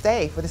teachers, to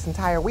stay for this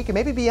entire week and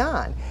maybe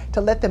beyond,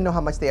 to let them know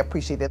how much they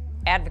appreciate it.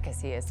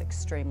 Advocacy is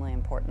extremely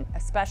important,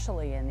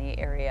 especially in the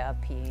area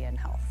of PE and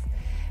health.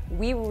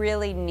 We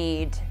really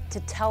need to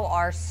tell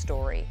our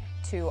story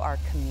to our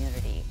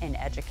community in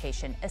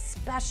education,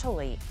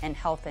 especially in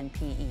health and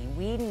PE.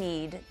 We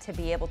need to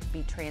be able to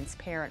be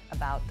transparent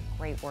about the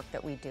great work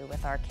that we do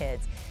with our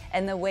kids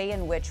and the way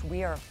in which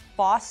we are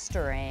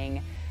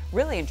fostering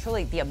really and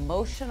truly the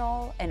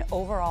emotional and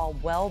overall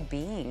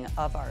well-being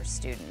of our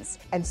students.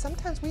 And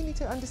sometimes we need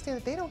to understand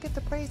that they don't get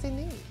the praise they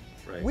need.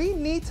 Right. We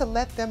need to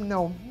let them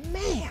know,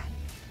 man,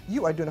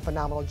 you are doing a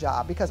phenomenal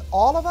job, because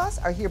all of us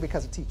are here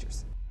because of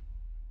teachers.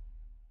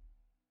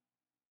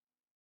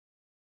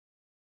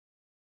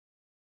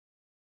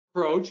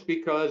 Approach,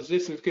 because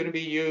this is going to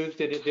be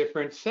used in a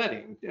different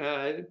setting.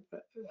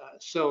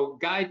 So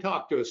Guy,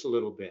 talk to us a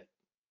little bit.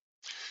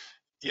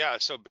 Yeah,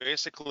 so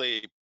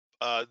basically,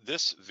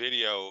 this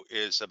video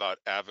is about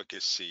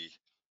advocacy.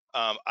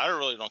 I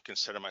really don't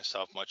consider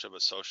myself much of a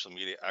social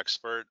media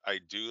expert. I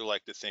do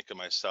like to think of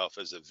myself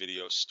as a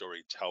video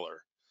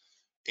storyteller.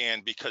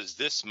 And because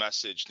this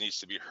message needs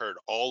to be heard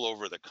all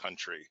over the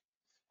country,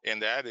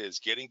 And that is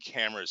getting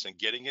cameras and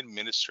getting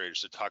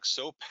administrators to talk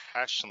so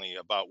passionately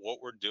about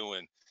what we're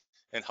doing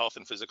in health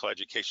and physical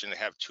education, and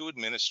have two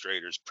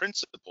administrators,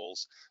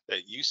 principals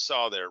that you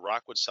saw there at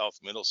Rockwood South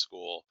Middle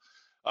School,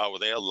 where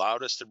they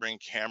allowed us to bring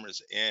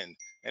cameras in,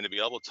 and to be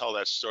able to tell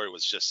that story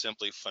was just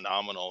simply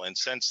phenomenal. And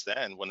since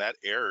then, when that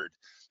aired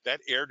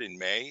in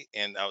May,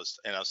 and I was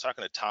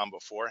talking to Tom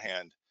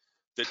beforehand,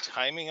 the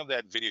timing of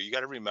that video, you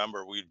got to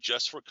remember, we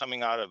just were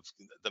coming out of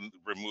the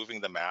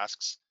removing the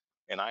masks.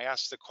 And I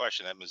asked the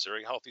question at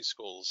Missouri Healthy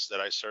Schools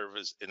that I serve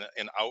as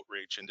in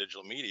outreach and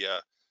digital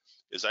media,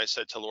 is I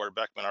said to Laura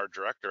Beckman, our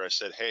director, I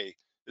said, hey,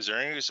 is there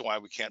any reason why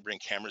we can't bring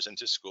cameras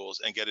into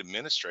schools and get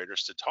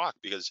administrators to talk?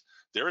 Because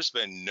there has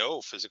been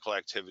no physical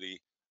activity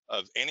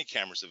of any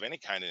cameras of any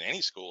kind in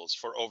any schools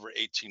for over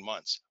 18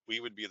 months. We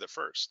would be the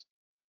first.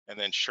 And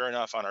then sure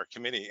enough, on our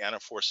committee, Anna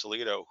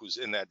Forsalito, who's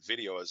in that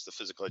video as the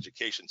physical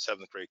education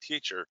 7th grade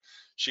teacher,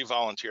 she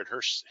volunteered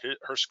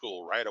her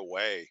school right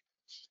away.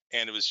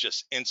 And it was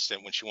just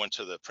instant when she went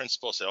to the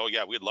principal, said, oh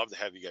yeah, we'd love to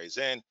have you guys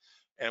in.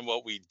 And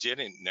what we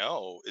didn't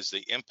know is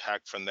the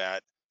impact from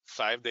that.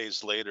 5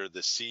 days later,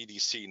 the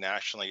CDC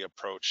nationally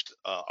approached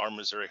our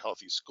Missouri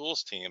Healthy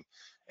Schools team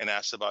and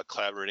asked about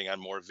collaborating on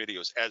more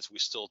videos, as we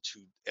still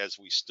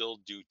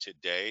do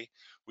today.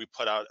 We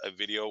put out a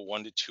video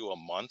 1 to 2 a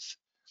month,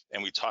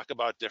 and we talk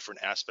about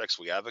different aspects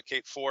we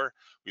advocate for.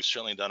 We've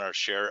certainly done our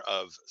share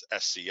of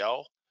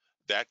SCL.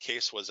 That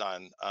case was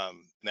on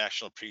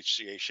National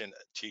Appreciation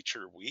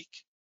Teacher Week.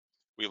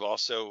 We've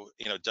also,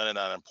 done it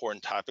on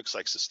important topics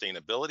like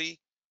sustainability.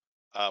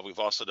 We've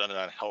also done it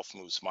on Health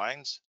Moves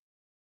Minds,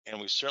 and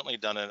we've certainly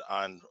done it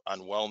on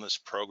wellness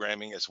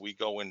programming as we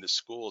go into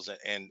schools.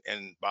 And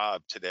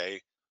Bob, today,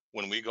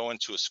 when we go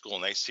into a school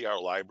and they see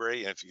our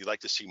library, and if you'd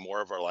like to see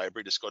more of our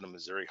library, just go to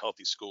Missouri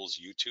Healthy Schools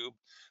YouTube.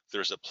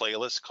 There's a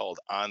playlist called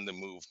On the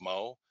Move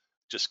Mo.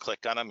 Just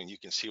click on them and you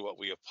can see what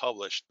we have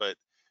published. But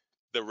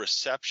the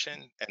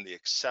reception and the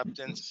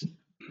acceptance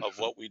of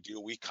what we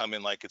do, we come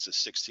in like it's a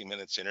 60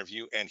 minutes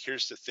interview. And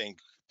here's the thing,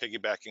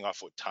 piggybacking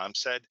off what Tom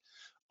said,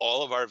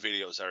 all of our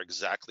videos are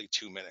exactly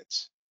 2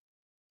 minutes.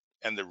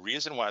 And the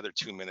reason why they're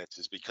 2 minutes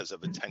is because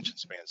of attention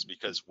spans.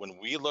 Because when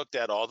we looked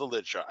at all the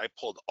literature, I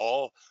pulled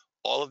all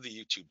of the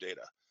YouTube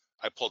data,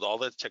 I pulled all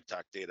the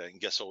TikTok data, and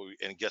guess what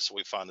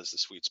we found is the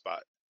sweet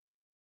spot.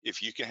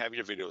 If you can have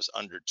your videos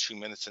under 2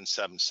 minutes and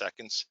 7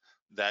 seconds,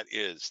 that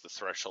is the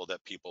threshold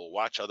that people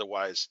watch.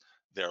 Otherwise,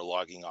 they're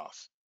logging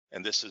off.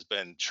 And this has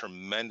been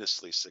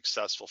tremendously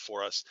successful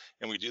for us.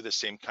 And we do the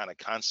same kind of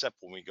concept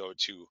when we go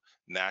to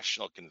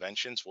national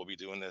conventions. We'll be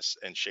doing this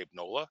in Shape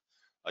NOLA.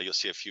 You'll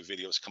see a few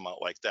videos come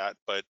out like that.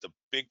 But the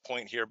big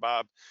point here,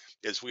 Bob,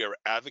 is we are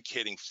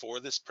advocating for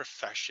this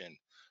profession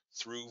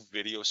through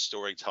video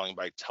storytelling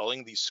by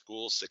telling these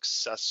school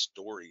success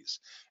stories.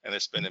 And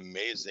it's been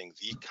amazing,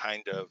 the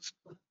kind of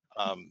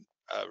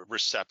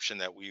reception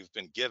that we've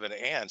been given.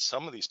 And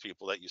some of these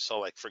people that you saw,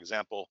 like, for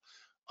example,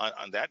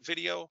 on that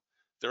video,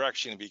 they're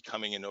actually going to be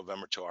coming in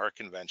November to our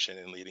convention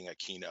and leading a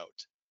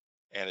keynote.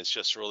 And it's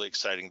just really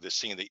exciting to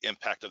see the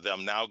impact of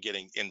them now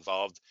getting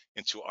involved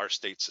into our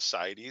state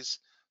societies.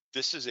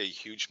 This is a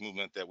huge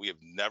movement that we have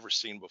never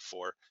seen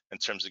before in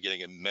terms of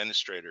getting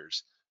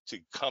administrators to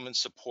come and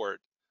support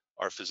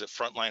our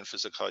frontline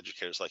physical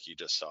educators like you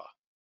just saw.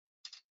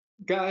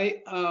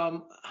 Guy,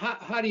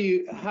 how do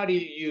you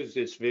use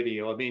this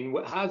video? I mean,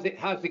 how's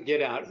it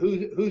get out?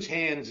 Whose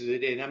hands is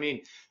it in? I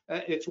mean,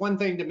 it's one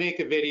thing to make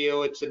a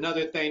video. It's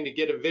another thing to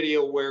get a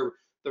video where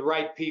the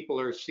right people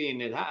are seeing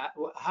it.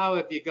 How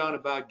have you gone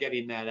about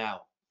getting that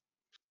out?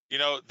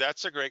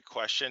 That's a great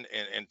question.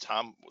 And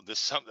Tom, this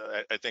is something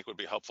that I think would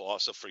be helpful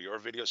also for your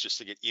videos, just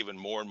to get even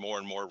more and more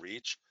and more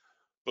reach.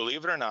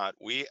 Believe it or not,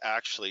 we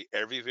actually,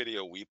 every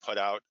video we put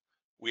out,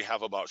 we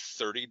have about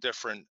 30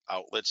 different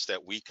outlets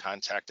that we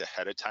contact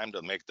ahead of time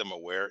to make them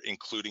aware,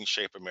 including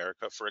Shape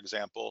America, for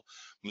example,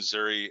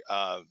 Missouri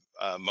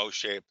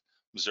MoShape,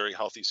 Missouri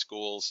Healthy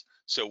Schools.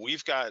 So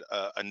we've got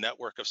a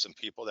network of some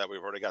people that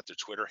we've already got their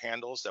Twitter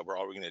handles that we're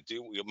already going to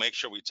do. We'll make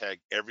sure we tag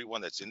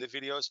everyone that's in the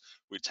videos.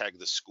 We tag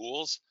the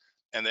schools.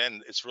 And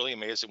then it's really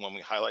amazing when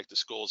we highlight the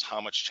schools, how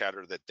much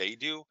chatter that they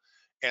do.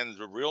 And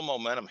the real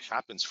momentum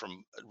happens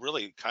from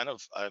really kind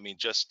of,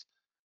 just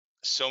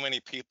so many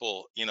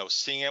people,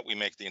 seeing it. We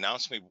make the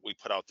announcement, we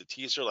put out the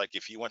teaser. Like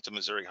if you went to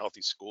Missouri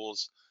Healthy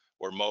Schools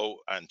or Mo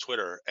on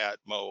Twitter at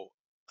Mo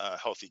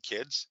Healthy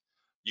Kids,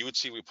 you would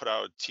see we put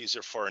out a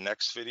teaser for our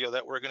next video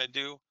that we're going to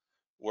do,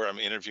 where I'm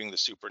interviewing the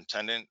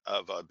superintendent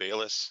of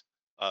Bayless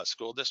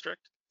School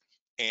District.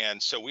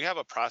 And so we have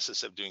a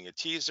process of doing a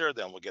teaser,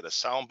 then we'll get a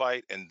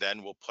soundbite, and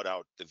then we'll put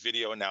out the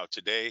video. Now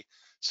today,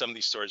 some of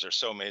these stories are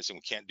so amazing,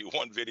 we can't do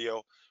one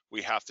video,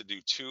 we have to do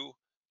 2.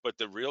 But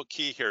the real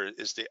key here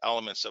is the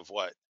elements of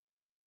what?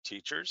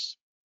 Teachers,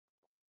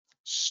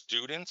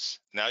 students.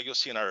 Now you'll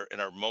see in our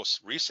most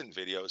recent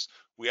videos,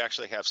 we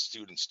actually have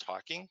students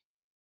talking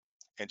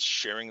and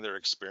sharing their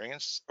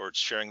experience or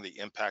sharing the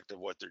impact of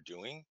what they're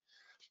doing,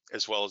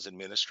 as well as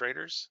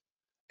administrators.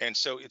 And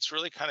so it's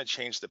really kind of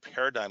changed the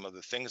paradigm of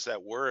the things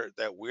that we're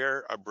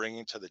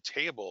bringing to the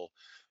table.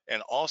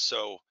 And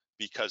also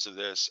because of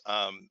this.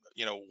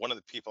 You know, one of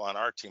the people on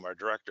our team, our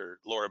director,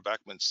 Laura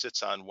Beckman,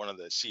 sits on one of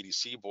the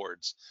CDC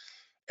boards,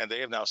 and they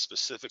have now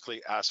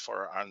specifically asked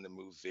for our on the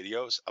move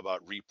videos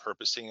about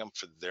repurposing them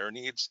for their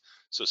needs.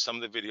 So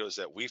some of the videos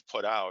that we've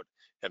put out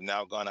have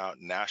now gone out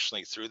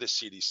nationally through the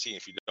CDC.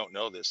 If you don't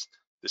know this,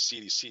 the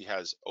CDC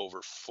has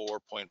over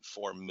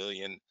 4.4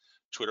 million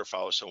Twitter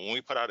followers. So when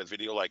we put out a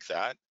video like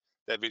that,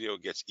 that video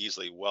gets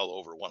easily well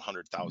over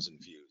 100,000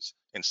 views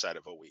inside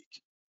of a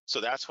week.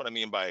 So that's what I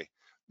mean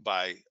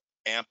by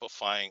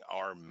amplifying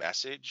our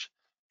message.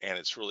 And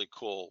it's really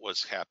cool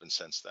what's happened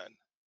since then.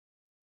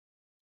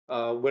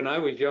 When I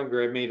was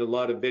younger, I made a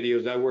lot of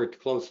videos. I worked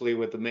closely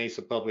with the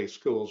Mesa Public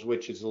Schools,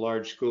 which is a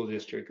large school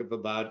district of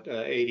about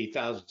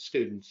 80,000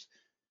 students.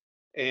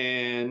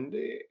 And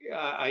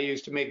I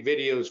used to make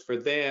videos for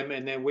them,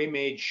 and then we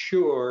made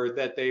sure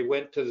that they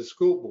went to the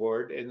school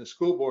board and the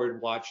school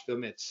board watched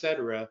them, et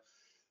cetera.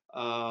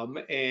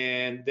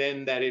 And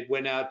then that it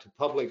went out to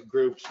public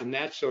groups and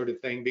that sort of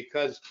thing,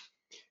 because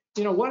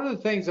you know, one of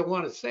the things I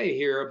want to say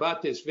here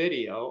about this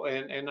video,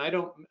 and I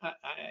don't,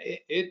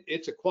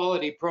 it's a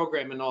quality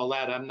program and all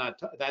that.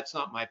 That's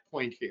not my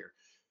point here.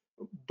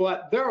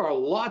 But there are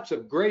lots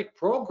of great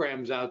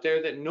programs out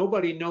there that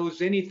nobody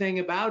knows anything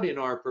about in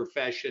our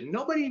profession.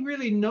 Nobody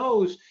really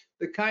knows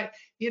the kind,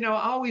 you know,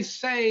 I always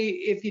say,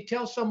 if you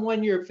tell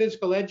someone you're a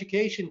physical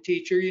education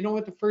teacher, you know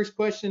what the first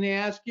question they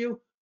ask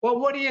you? Well,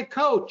 what do you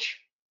coach?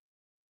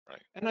 Right.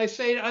 And I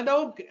say,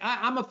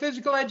 I'm a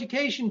physical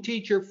education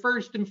teacher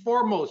first and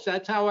foremost.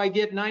 That's how I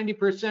get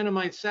 90% of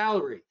my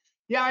salary.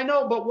 Yeah, I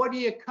know, but what do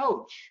you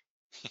coach?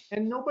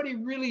 And nobody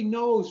really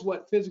knows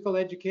what physical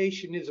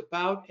education is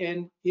about.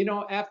 And, you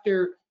know,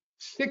 after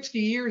 60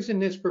 years in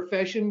this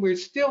profession, we're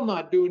still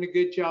not doing a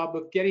good job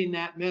of getting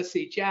that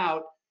message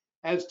out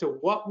as to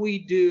what we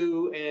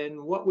do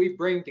and what we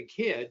bring to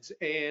kids.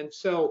 And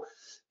so,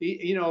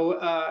 you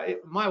know,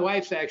 my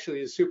wife's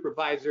actually the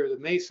supervisor of the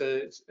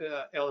Mesa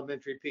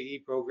elementary PE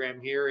program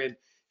here, and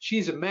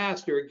she's a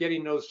master at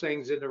getting those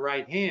things in the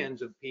right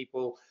hands of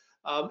people.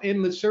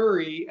 In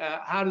Missouri,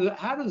 how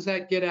does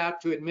that get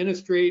out to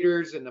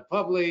administrators and the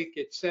public,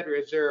 et cetera?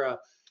 Is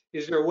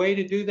there a way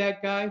to do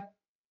that, Guy?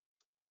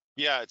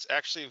 Yeah, it's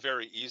actually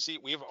very easy.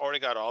 We've already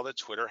got all the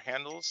Twitter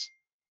handles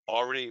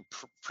already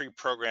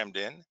pre-programmed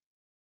in.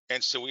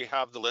 And so we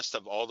have the list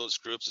of all those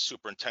groups, the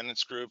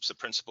superintendent's groups, the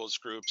principals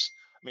groups.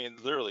 I mean,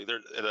 literally,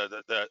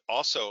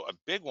 also a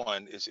big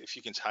one is, if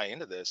you can tie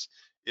into this,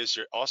 is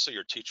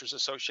your teachers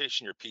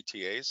association, your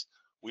PTAs.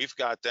 We've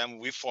got them.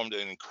 We've formed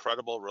an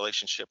incredible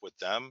relationship with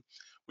them.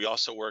 We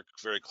also work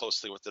very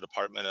closely with the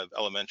Department of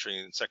Elementary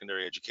and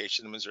Secondary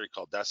Education in Missouri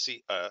called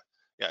DESE.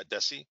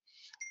 DESE.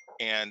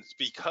 And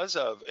because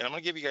of, and I'm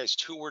going to give you guys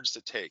 2 words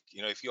to take.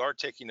 You know, if you are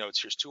taking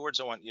notes, here's 2 words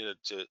I want you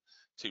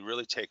to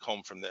really take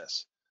home from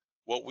this.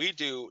 What we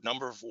do,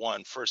 number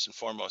one, first and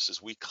foremost,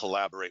 is we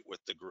collaborate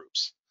with the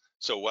groups.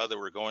 So whether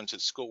we're going to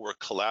school, we're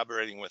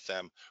collaborating with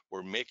them.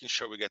 We're making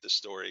sure we get the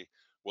story.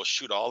 We'll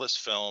shoot all this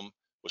film.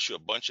 We'll shoot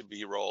a bunch of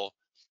B-roll,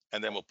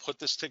 and then we'll put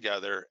this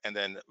together. And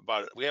then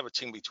we have a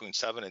team between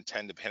 7 and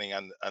 10, depending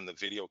on the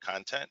video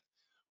content.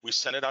 We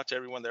send it out to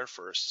everyone there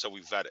first, so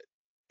we vet it.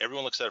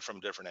 Everyone looks at it from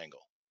a different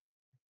angle.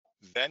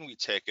 Then we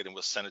take it and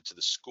we'll send it to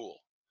the school.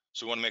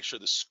 So we want to make sure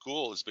the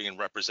school is being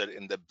represented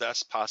in the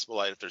best possible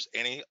light. If there's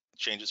any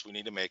changes we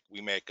need to make,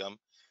 we make them.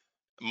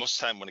 Most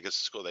of the time when it gets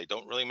to school, they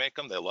don't really make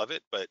them. They love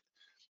it, but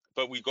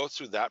we go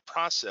through that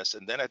process.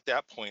 And then at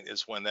that point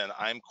is when then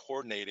I'm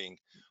coordinating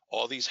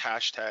all these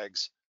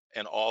hashtags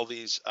and all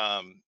these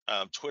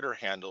Twitter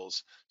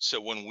handles. So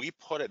when we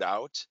put it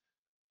out,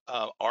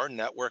 our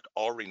network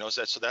already knows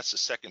that. So that's the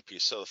second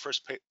piece. So the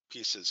first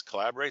piece is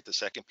collaborate. The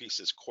second piece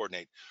is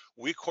coordinate.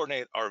 We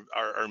coordinate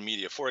our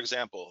media. For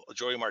example,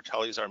 Joey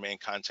Martelli is our main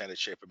content at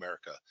Shape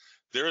America.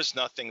 There is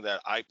nothing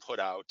that I put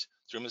out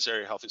through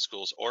Missouri Healthy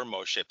Schools or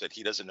MoShape that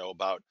he doesn't know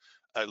about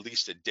at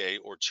least a day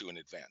or 2 in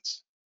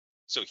advance.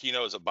 So he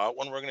knows about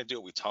when we're going to do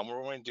it. We tell him when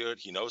we're going to do it.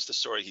 He knows the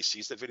story. He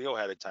sees the video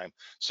ahead of time,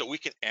 so we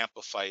can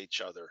amplify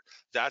each other.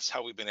 That's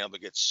how we've been able to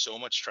get so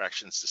much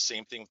traction. It's the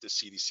same thing with the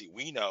CDC.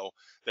 We know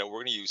that we're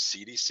going to use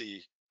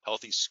CDC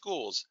Healthy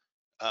Schools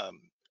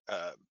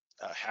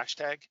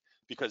hashtag,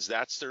 because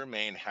that's their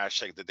main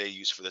hashtag that they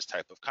use for this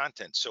type of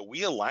content. So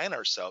we align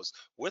ourselves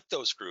with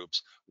those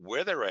groups,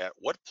 where they're at,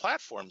 what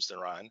platforms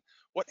they're on,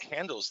 what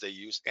handles they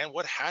use, and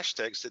what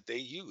hashtags that they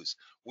use.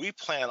 We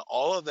plan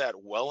all of that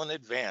well in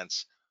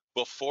advance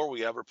before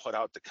we ever put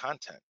out the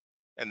content.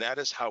 And that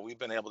is how we've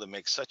been able to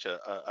make such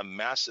a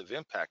massive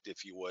impact,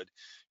 if you would,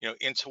 you know,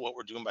 into what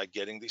we're doing by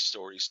getting these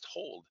stories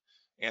told.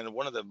 And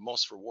one of the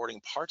most rewarding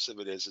parts of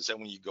it is that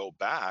when you go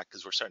back,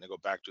 because we're starting to go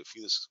back to a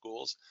few of the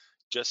schools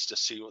just to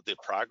see what the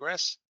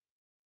progress,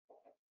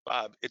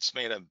 Bob, it's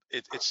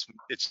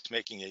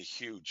making a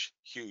huge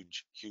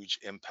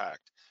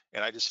impact.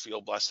 And I just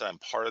feel blessed that I'm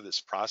part of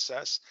this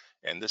process.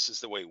 And this is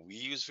the way we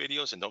use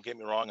videos. And don't get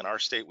me wrong, in our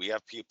state, we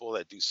have people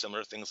that do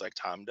similar things like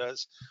Tom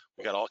does.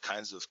 We got all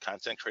kinds of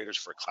content creators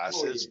for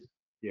classes. Oh,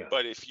 yeah.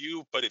 But if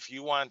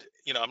you want,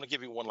 you know, I'm gonna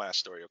give you one last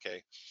story,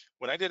 okay?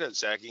 When I did a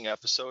zagging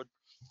episode,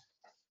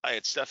 I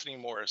had Stephanie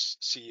Morris,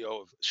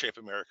 CEO of Shape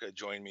America,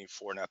 join me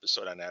for an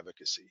episode on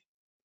advocacy.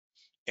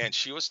 And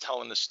she was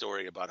telling the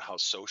story about how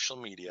social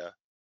media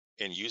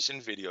and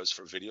using videos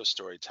for video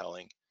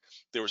storytelling,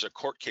 there was a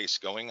court case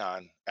going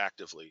on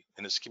actively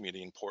in this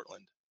community in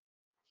Portland.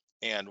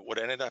 And what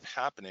ended up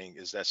happening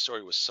is that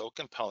story was so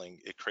compelling,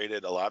 it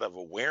created a lot of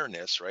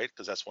awareness, right?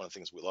 Because that's one of the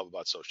things we love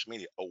about social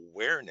media,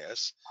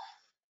 awareness.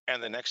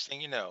 And the next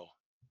thing you know,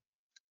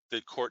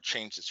 the court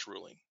changed its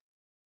ruling.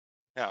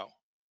 Now,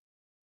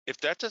 if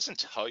that doesn't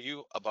tell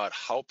you about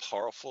how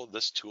powerful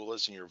this tool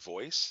is in your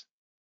voice,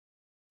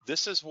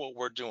 this is what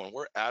we're doing.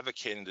 We're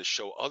advocating to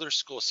show other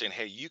schools saying,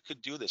 hey, you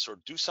could do this or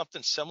do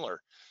something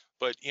similar,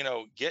 but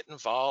get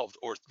involved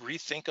or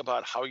rethink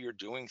about how you're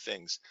doing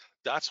things.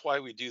 That's why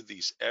we do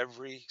these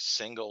every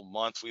single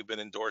month. We've been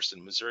endorsed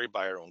in Missouri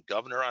by our own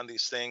governor on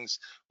these things.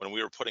 When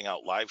we were putting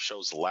out live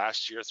shows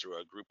last year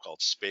through a group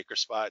called Spaker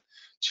Spot,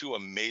 2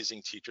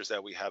 amazing teachers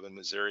that we have in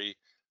Missouri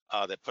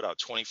that put out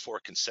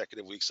 24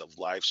 consecutive weeks of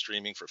live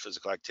streaming for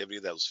physical activity.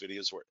 Those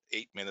videos were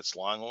 8 minutes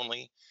long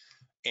only.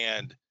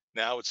 And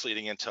now it's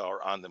leading into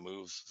our on the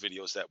move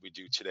videos that we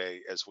do today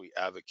as we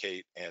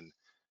advocate. And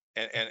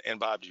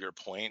Bob, to your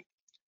point,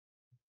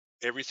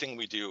 everything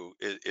we do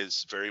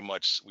is very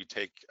much, we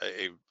take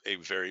a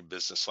very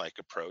business-like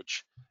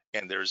approach,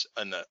 and there's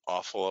an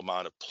awful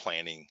amount of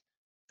planning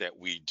that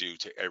we do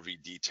to every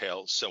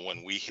detail. So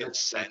when we hit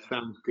send, that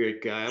sounds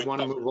good, Guy. I want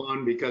to move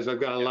on because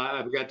I've got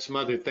I've got some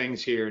other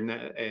things here,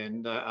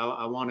 and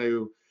I want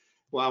to,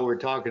 while we're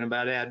talking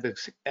about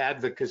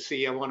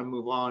advocacy, I want to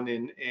move on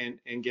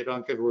and get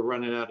on because we're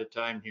running out of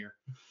time here.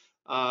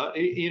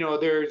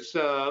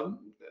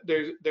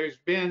 There's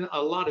been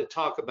a lot of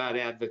talk about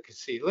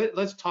advocacy.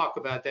 Let's talk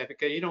about that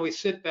because, we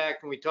sit back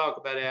and we talk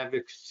about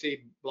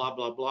advocacy, blah,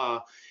 blah,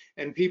 blah,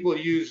 and people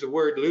use the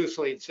word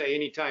loosely and say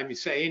anytime you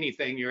say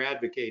anything, you're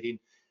advocating.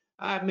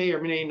 May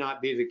or may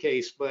not be the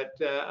case, but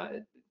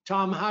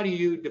Tom, how do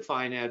you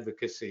define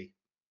advocacy?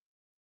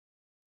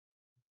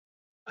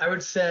 I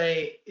would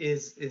say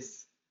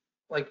is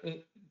like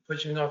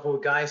pushing off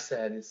what Guy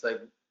said. It's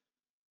like,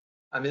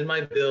 I'm in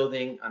my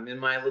building, I'm in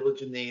my little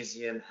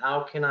gymnasium.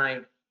 How can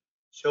I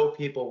show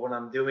people what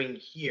I'm doing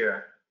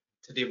here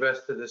to the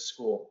rest of the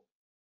school?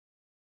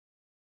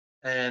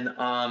 And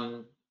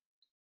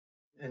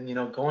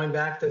going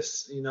back to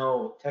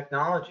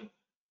technology.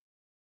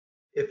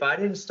 If I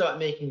didn't start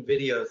making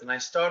videos, and I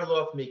started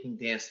off making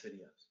dance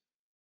videos,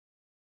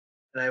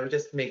 and I would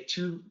just make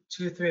 2-3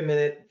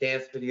 minute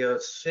dance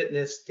videos,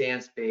 fitness,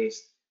 dance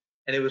based,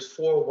 and it was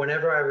for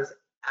whenever I was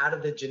out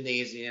of the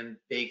gymnasium,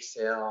 bake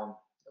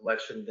sale,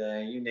 election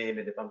day, you name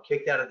it. If I'm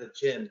kicked out of the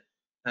gym,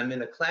 I'm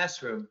in a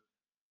classroom,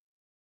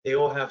 they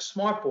all have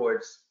smart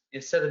boards.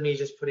 Instead of me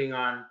just putting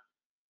on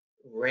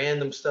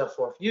random stuff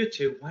off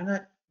YouTube, why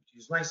not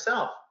use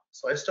myself?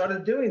 So I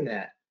started doing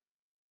that.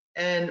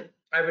 And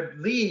I would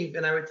leave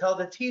and I would tell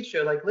the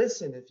teacher, like,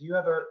 listen, if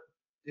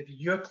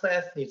your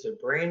class needs a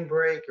brain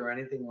break or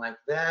anything like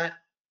that,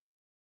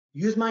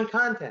 use my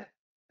content.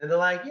 And they're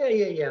like, yeah.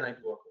 And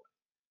I'd walk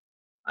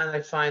away. And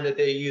I find that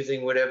they're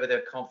using whatever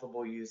they're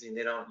comfortable using.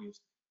 They don't use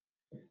it.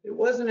 It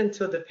wasn't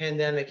until the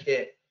pandemic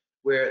hit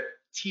where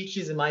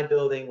teachers in my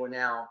building were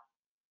now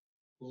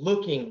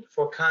looking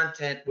for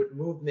content with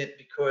movement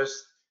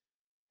because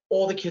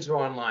all the kids were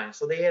online.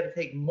 So they had to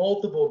take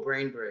multiple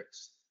brain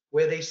breaks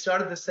where they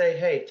started to say,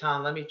 hey,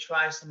 Tom, let me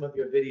try some of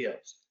your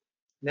videos.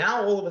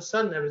 Now, all of a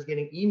sudden, I was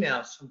getting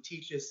emails from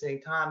teachers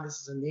saying, Tom,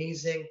 this is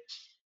amazing.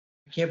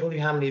 I can't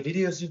believe how many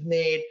videos you've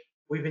made.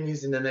 We've been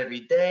using them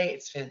every day.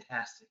 It's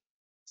fantastic.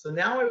 So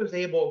now I was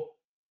able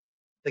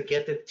to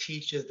get the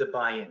teachers to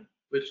buy in,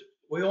 which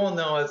we all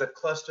know as a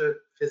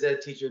cluster phys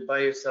ed teacher by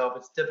yourself,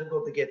 it's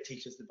difficult to get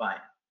teachers to buy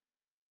in.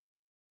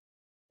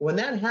 When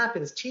that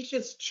happens,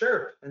 teachers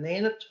chirp and they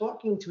end up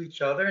talking to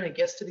each other and it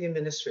gets to the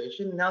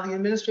administration. Now the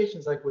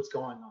administration's like, what's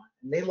going on?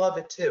 And they love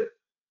it too.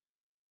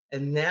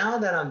 And now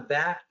that I'm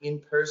back in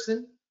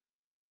person,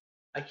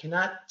 I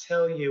cannot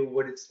tell you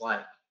what it's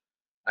like.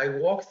 I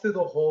walk through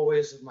the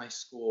hallways of my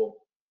school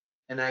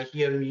and I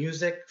hear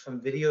music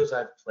from videos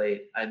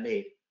I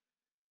made.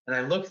 And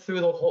I look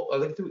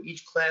through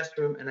each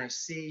classroom and I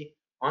see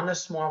on the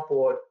smart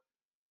board,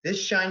 this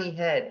shiny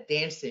head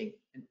dancing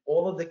and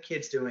all of the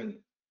kids doing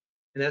it.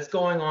 And that's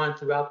going on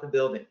throughout the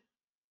building.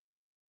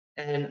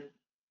 And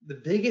the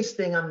biggest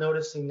thing I'm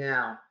noticing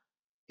now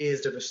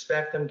is the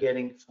respect I'm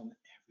getting from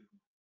everyone.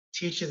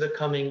 Teachers are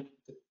coming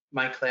to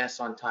my class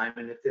on time,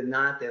 and if they're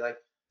not, they're like,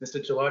 Mr.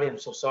 Gilardi, I'm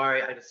so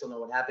sorry, I just don't know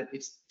what happened.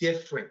 It's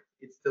different.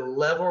 It's the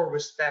level of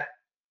respect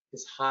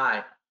is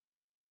high.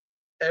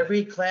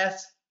 Every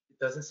class, it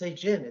doesn't say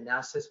gym, it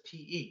now says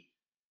PE.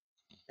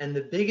 And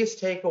the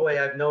biggest takeaway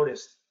I've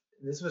noticed,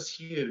 and this was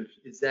huge,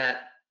 is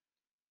that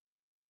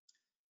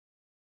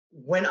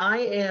when I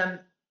am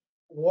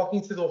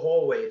walking through the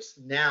hallways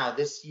now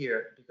this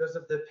year, because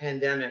of the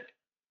pandemic,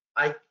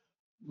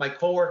 my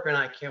coworker and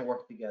I can't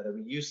work together.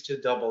 We used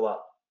to double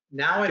up.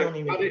 Now I don't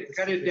even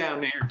cut it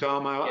down there,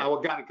 Tom. I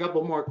got a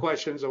couple more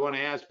questions I want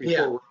to ask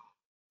before.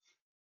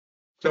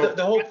 So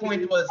the whole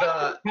point was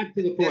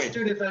the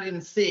students I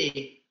didn't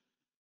see,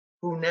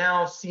 who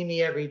now see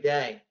me every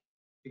day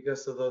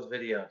because of those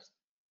videos.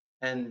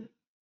 And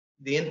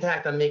the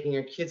impact I'm making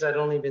on kids I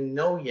don't even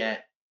know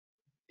yet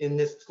in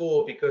this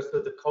school because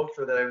of the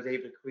culture that I was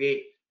able to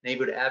create and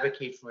able to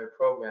advocate for my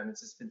program.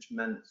 It's just been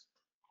tremendous.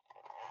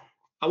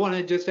 I want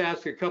to just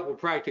ask a couple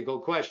practical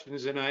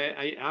questions, and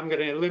I'm going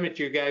to limit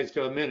you guys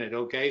to a minute,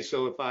 okay?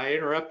 So if I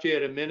interrupt you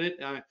at a minute,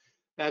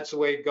 that's the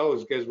way it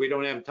goes because we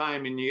don't have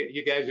time, and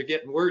you guys are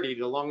getting wordy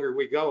the longer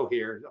we go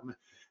here.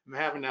 I'm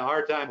having a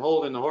hard time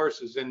holding the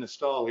horses in the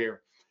stall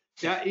here.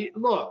 Yeah,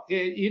 look,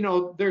 you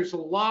know, there's a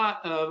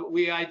lot of,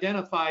 we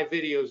identify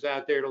videos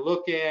out there to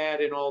look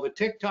at and all the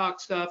TikTok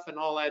stuff and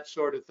all that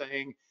sort of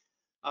thing.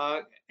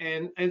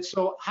 And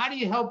so how do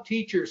you help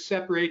teachers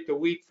separate the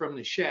wheat from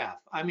the chaff?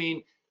 I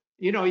mean,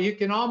 you know, you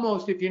can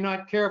almost, if you're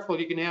not careful,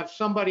 you can have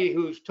somebody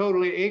who's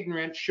totally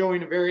ignorant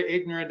showing a very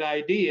ignorant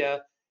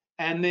idea,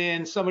 and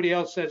then somebody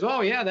else says,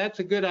 oh yeah, that's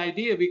a good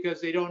idea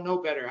because they don't know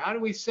better. How do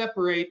we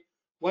separate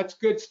what's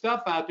good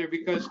stuff out there?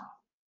 Because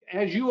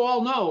as you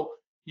all know,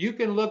 you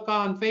can look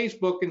on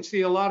Facebook and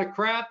see a lot of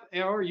crap,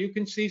 or you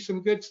can see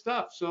some good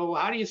stuff. So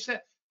how do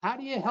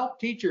you help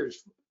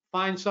teachers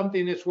find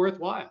something that's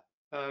worthwhile?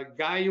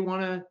 Guy, you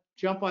want to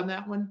jump on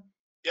that one?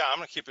 Yeah, I'm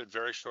going to keep it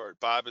very short.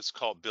 Bob, it's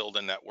called Build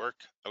a Network.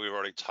 We've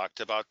already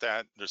talked about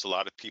that. There's a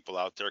lot of people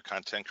out there,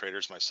 content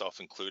creators, myself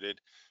included.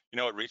 You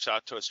know what, reach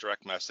out to us,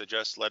 direct message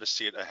us, let us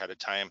see it ahead of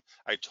time.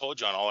 I told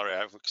you on all our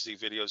advocacy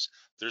videos,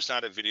 there's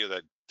not a video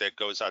that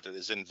goes out that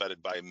isn't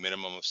vetted by a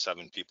minimum of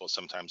 7 people,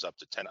 sometimes up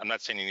to 10. I'm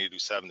not saying you need to do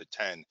 7 to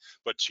 10,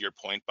 but to your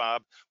point,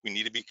 Bob, we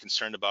need to be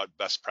concerned about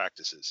best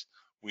practices.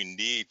 We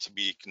need to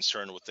be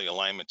concerned with the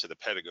alignment to the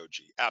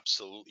pedagogy.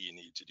 Absolutely, you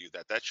need to do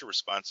that. That's your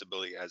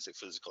responsibility as a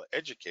physical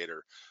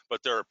educator.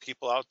 But there are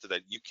people out there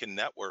that you can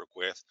network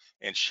with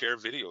and share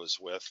videos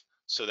with,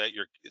 so that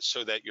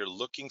you're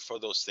looking for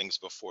those things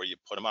before you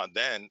put them out.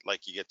 Then,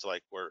 like, you get to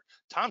like where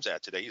Tom's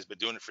at today. He's been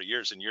doing it for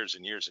years and years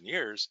and years and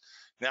years.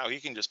 Now he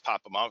can just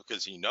pop them out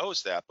because he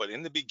knows that. But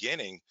in the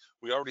beginning,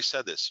 we already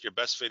said this: your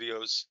best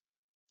videos,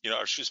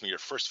 your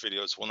first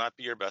videos will not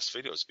be your best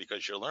videos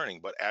because you're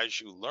learning. But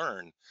as you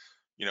learn,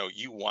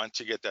 you want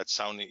to get that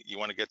sounding, you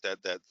want to get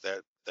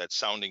that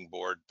sounding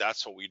board.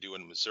 That's what we do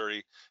in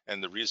Missouri.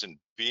 And the reason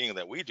being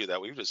that we do that,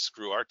 we just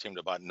grew our team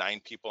to about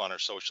 9 people on our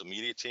social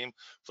media team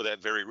for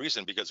that very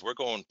reason, because we're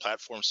going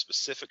platform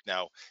specific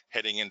now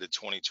heading into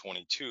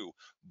 2022,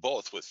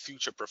 both with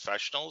future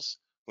professionals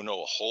who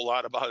know a whole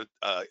lot about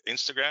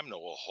Instagram,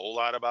 know a whole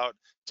lot about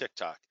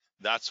TikTok.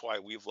 That's why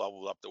we've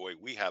leveled up the way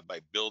we have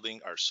by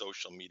building our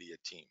social media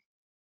team.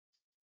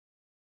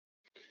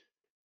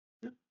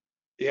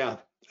 Yeah,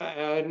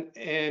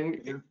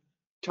 and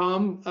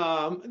Tom,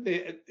 how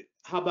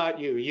about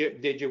you?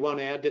 Did you want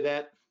to add to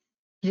that?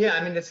 Yeah,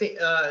 I mean,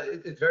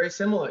 it's very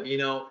similar.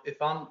 If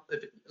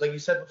like you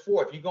said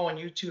before, if you go on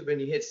YouTube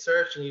and you hit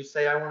search and you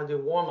say, I want to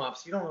do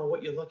warm-ups, you don't know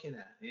what you're looking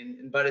at.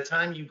 And by the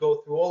time you go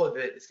through all of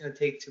it, it's going to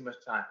take too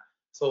much time.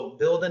 So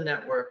build a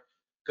network,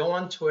 go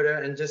on Twitter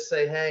and just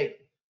say, hey,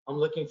 I'm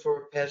looking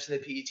for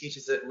passionate PE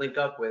teachers to link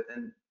up with.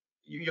 And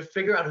you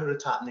figure out who the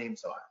top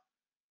names are.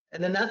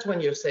 And then that's when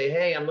you say,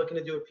 hey, I'm looking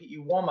to do a PE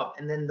warm-up.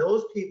 And then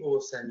those people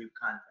will send you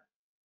content.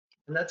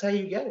 And that's how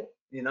you get it.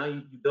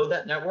 You build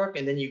that network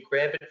and then you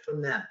grab it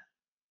from them.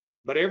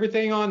 But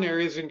everything on there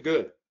isn't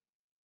good.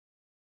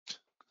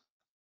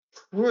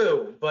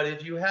 True, but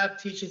if you have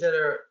teachers that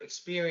are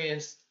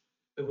experienced,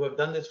 who have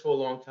done this for a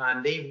long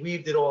time, they've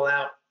weaved it all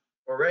out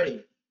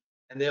already.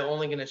 And they're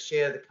only going to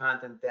share the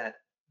content that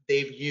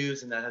they've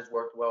used and that has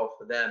worked well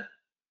for them.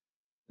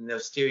 And they'll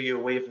steer you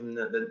away from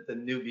the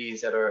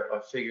newbies that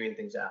are figuring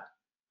things out.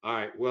 All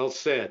right, well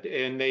said.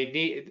 And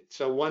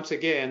so once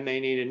again, they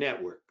need a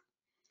network.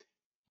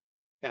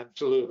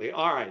 Absolutely.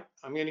 All right,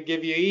 I'm going to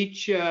give you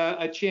each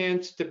a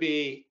chance to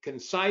be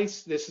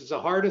concise. This is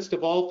the hardest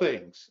of all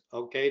things.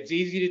 Okay, it's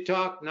easy to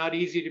talk, not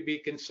easy to be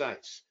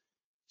concise.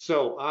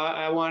 So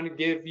I want to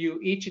give you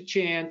each a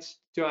chance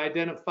to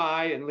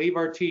identify and leave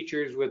our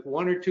teachers with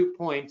 1 or 2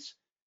 points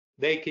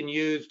they can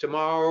use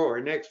tomorrow or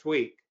next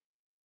week.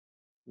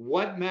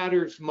 What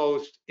matters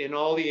most in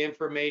all the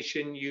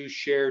information you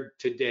shared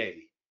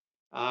today?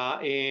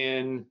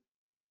 In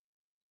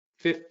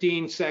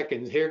 15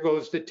 seconds, here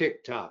goes the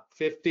TikTok,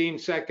 15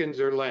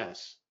 seconds or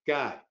less.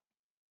 Guy.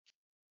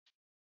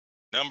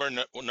 Number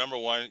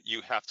 1,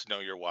 you have to know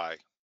your why.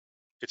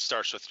 It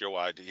starts with your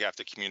why. You have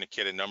to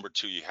communicate it. Number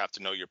 2, you have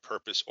to know your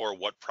purpose, or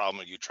what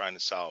problem are you trying to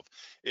solve.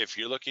 If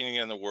you're looking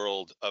in the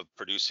world of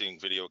producing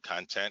video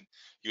content,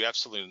 you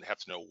absolutely have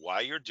to know why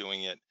you're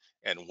doing it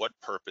and what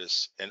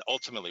purpose, and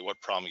ultimately what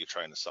problem you're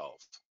trying to solve.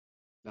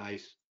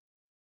 Nice.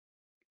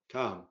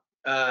 Tom.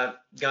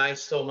 Guy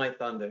stole my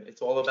thunder.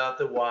 It's all about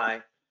the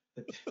why.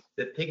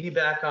 The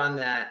piggyback on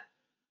that,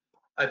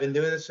 I've been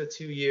doing this for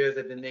 2 years.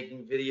 I've been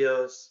making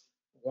videos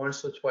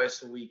once or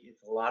twice a week.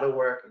 It's a lot of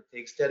work. It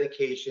takes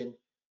dedication.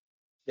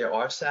 There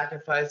are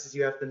sacrifices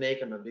you have to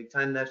make. I'm a big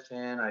time Nets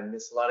fan. I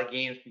miss a lot of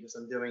games because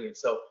I'm doing it.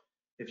 So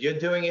if you're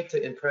doing it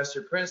to impress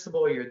your principal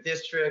or your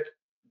district,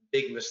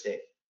 big mistake.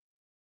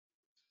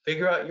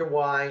 Figure out your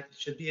why. It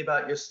should be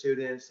about your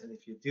students. And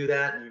if you do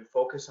that and you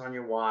focus on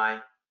your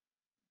why,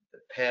 the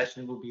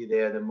passion will be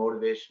there, the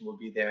motivation will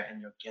be there, and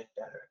you'll get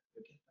better.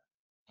 You'll get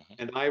better.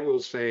 And I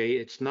will say,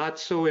 it's not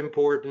so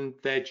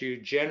important that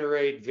you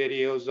generate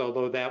videos,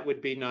 although that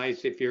would be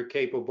nice if you're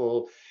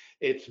capable.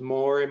 It's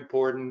more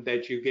important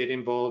that you get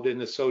involved in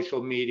the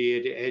social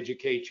media to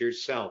educate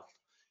yourself.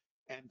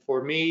 And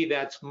for me,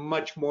 that's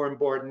much more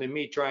important than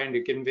me trying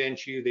to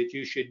convince you that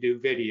you should do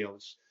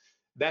videos.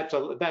 That's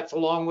a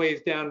long ways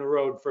down the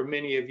road for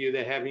many of you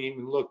that haven't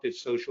even looked at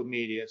social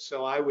media.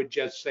 So I would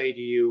just say to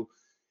you,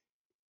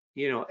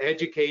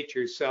 educate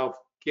yourself,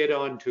 get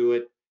onto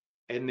it,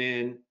 and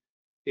then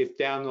if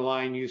down the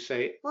line you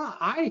say, well,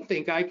 I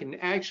think I can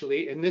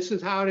actually, and this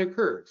is how it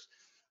occurs,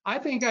 I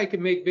think I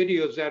can make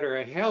videos that are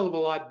a hell of a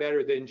lot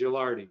better than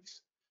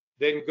Gilardi's,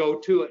 then go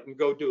to it and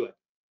go do it.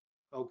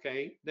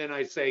 Okay, then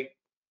I say,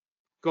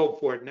 go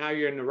for it. Now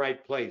you're in the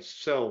right place.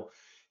 So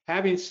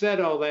having said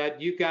all that,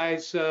 you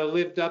guys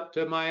lived up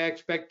to my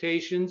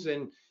expectations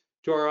and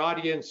to our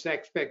audience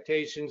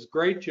expectations.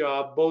 Great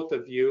job, both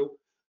of you.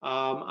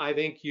 I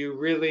think you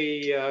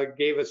really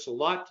gave us a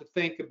lot to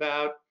think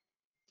about.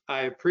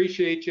 I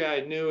appreciate you.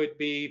 I knew it'd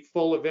be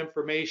full of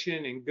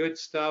information and good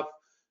stuff.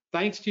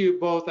 Thanks to you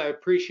both. I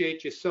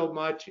appreciate you so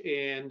much,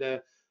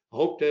 and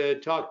hope to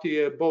talk to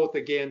you both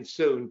again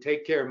soon.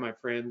 Take care, my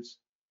friends.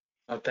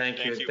 Oh, thank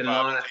you. Thank It's you, been an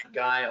Bob. honor,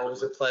 Guy.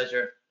 Always a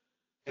pleasure.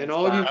 And Thanks,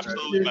 all you Bob.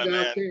 Absolutely, teachers my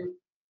out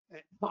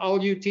there,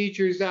 all you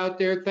teachers out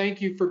there,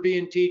 thank you for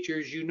being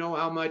teachers. You know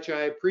how much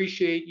I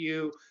appreciate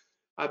you.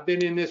 I've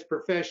been in this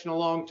profession a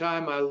long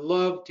time. I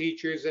love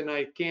teachers, and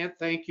I can't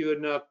thank you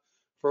enough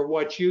for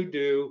what you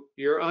do.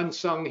 You're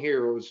unsung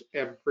heroes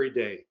every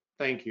day.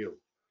 Thank you.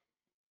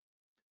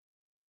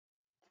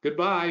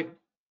 Goodbye.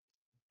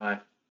 Bye.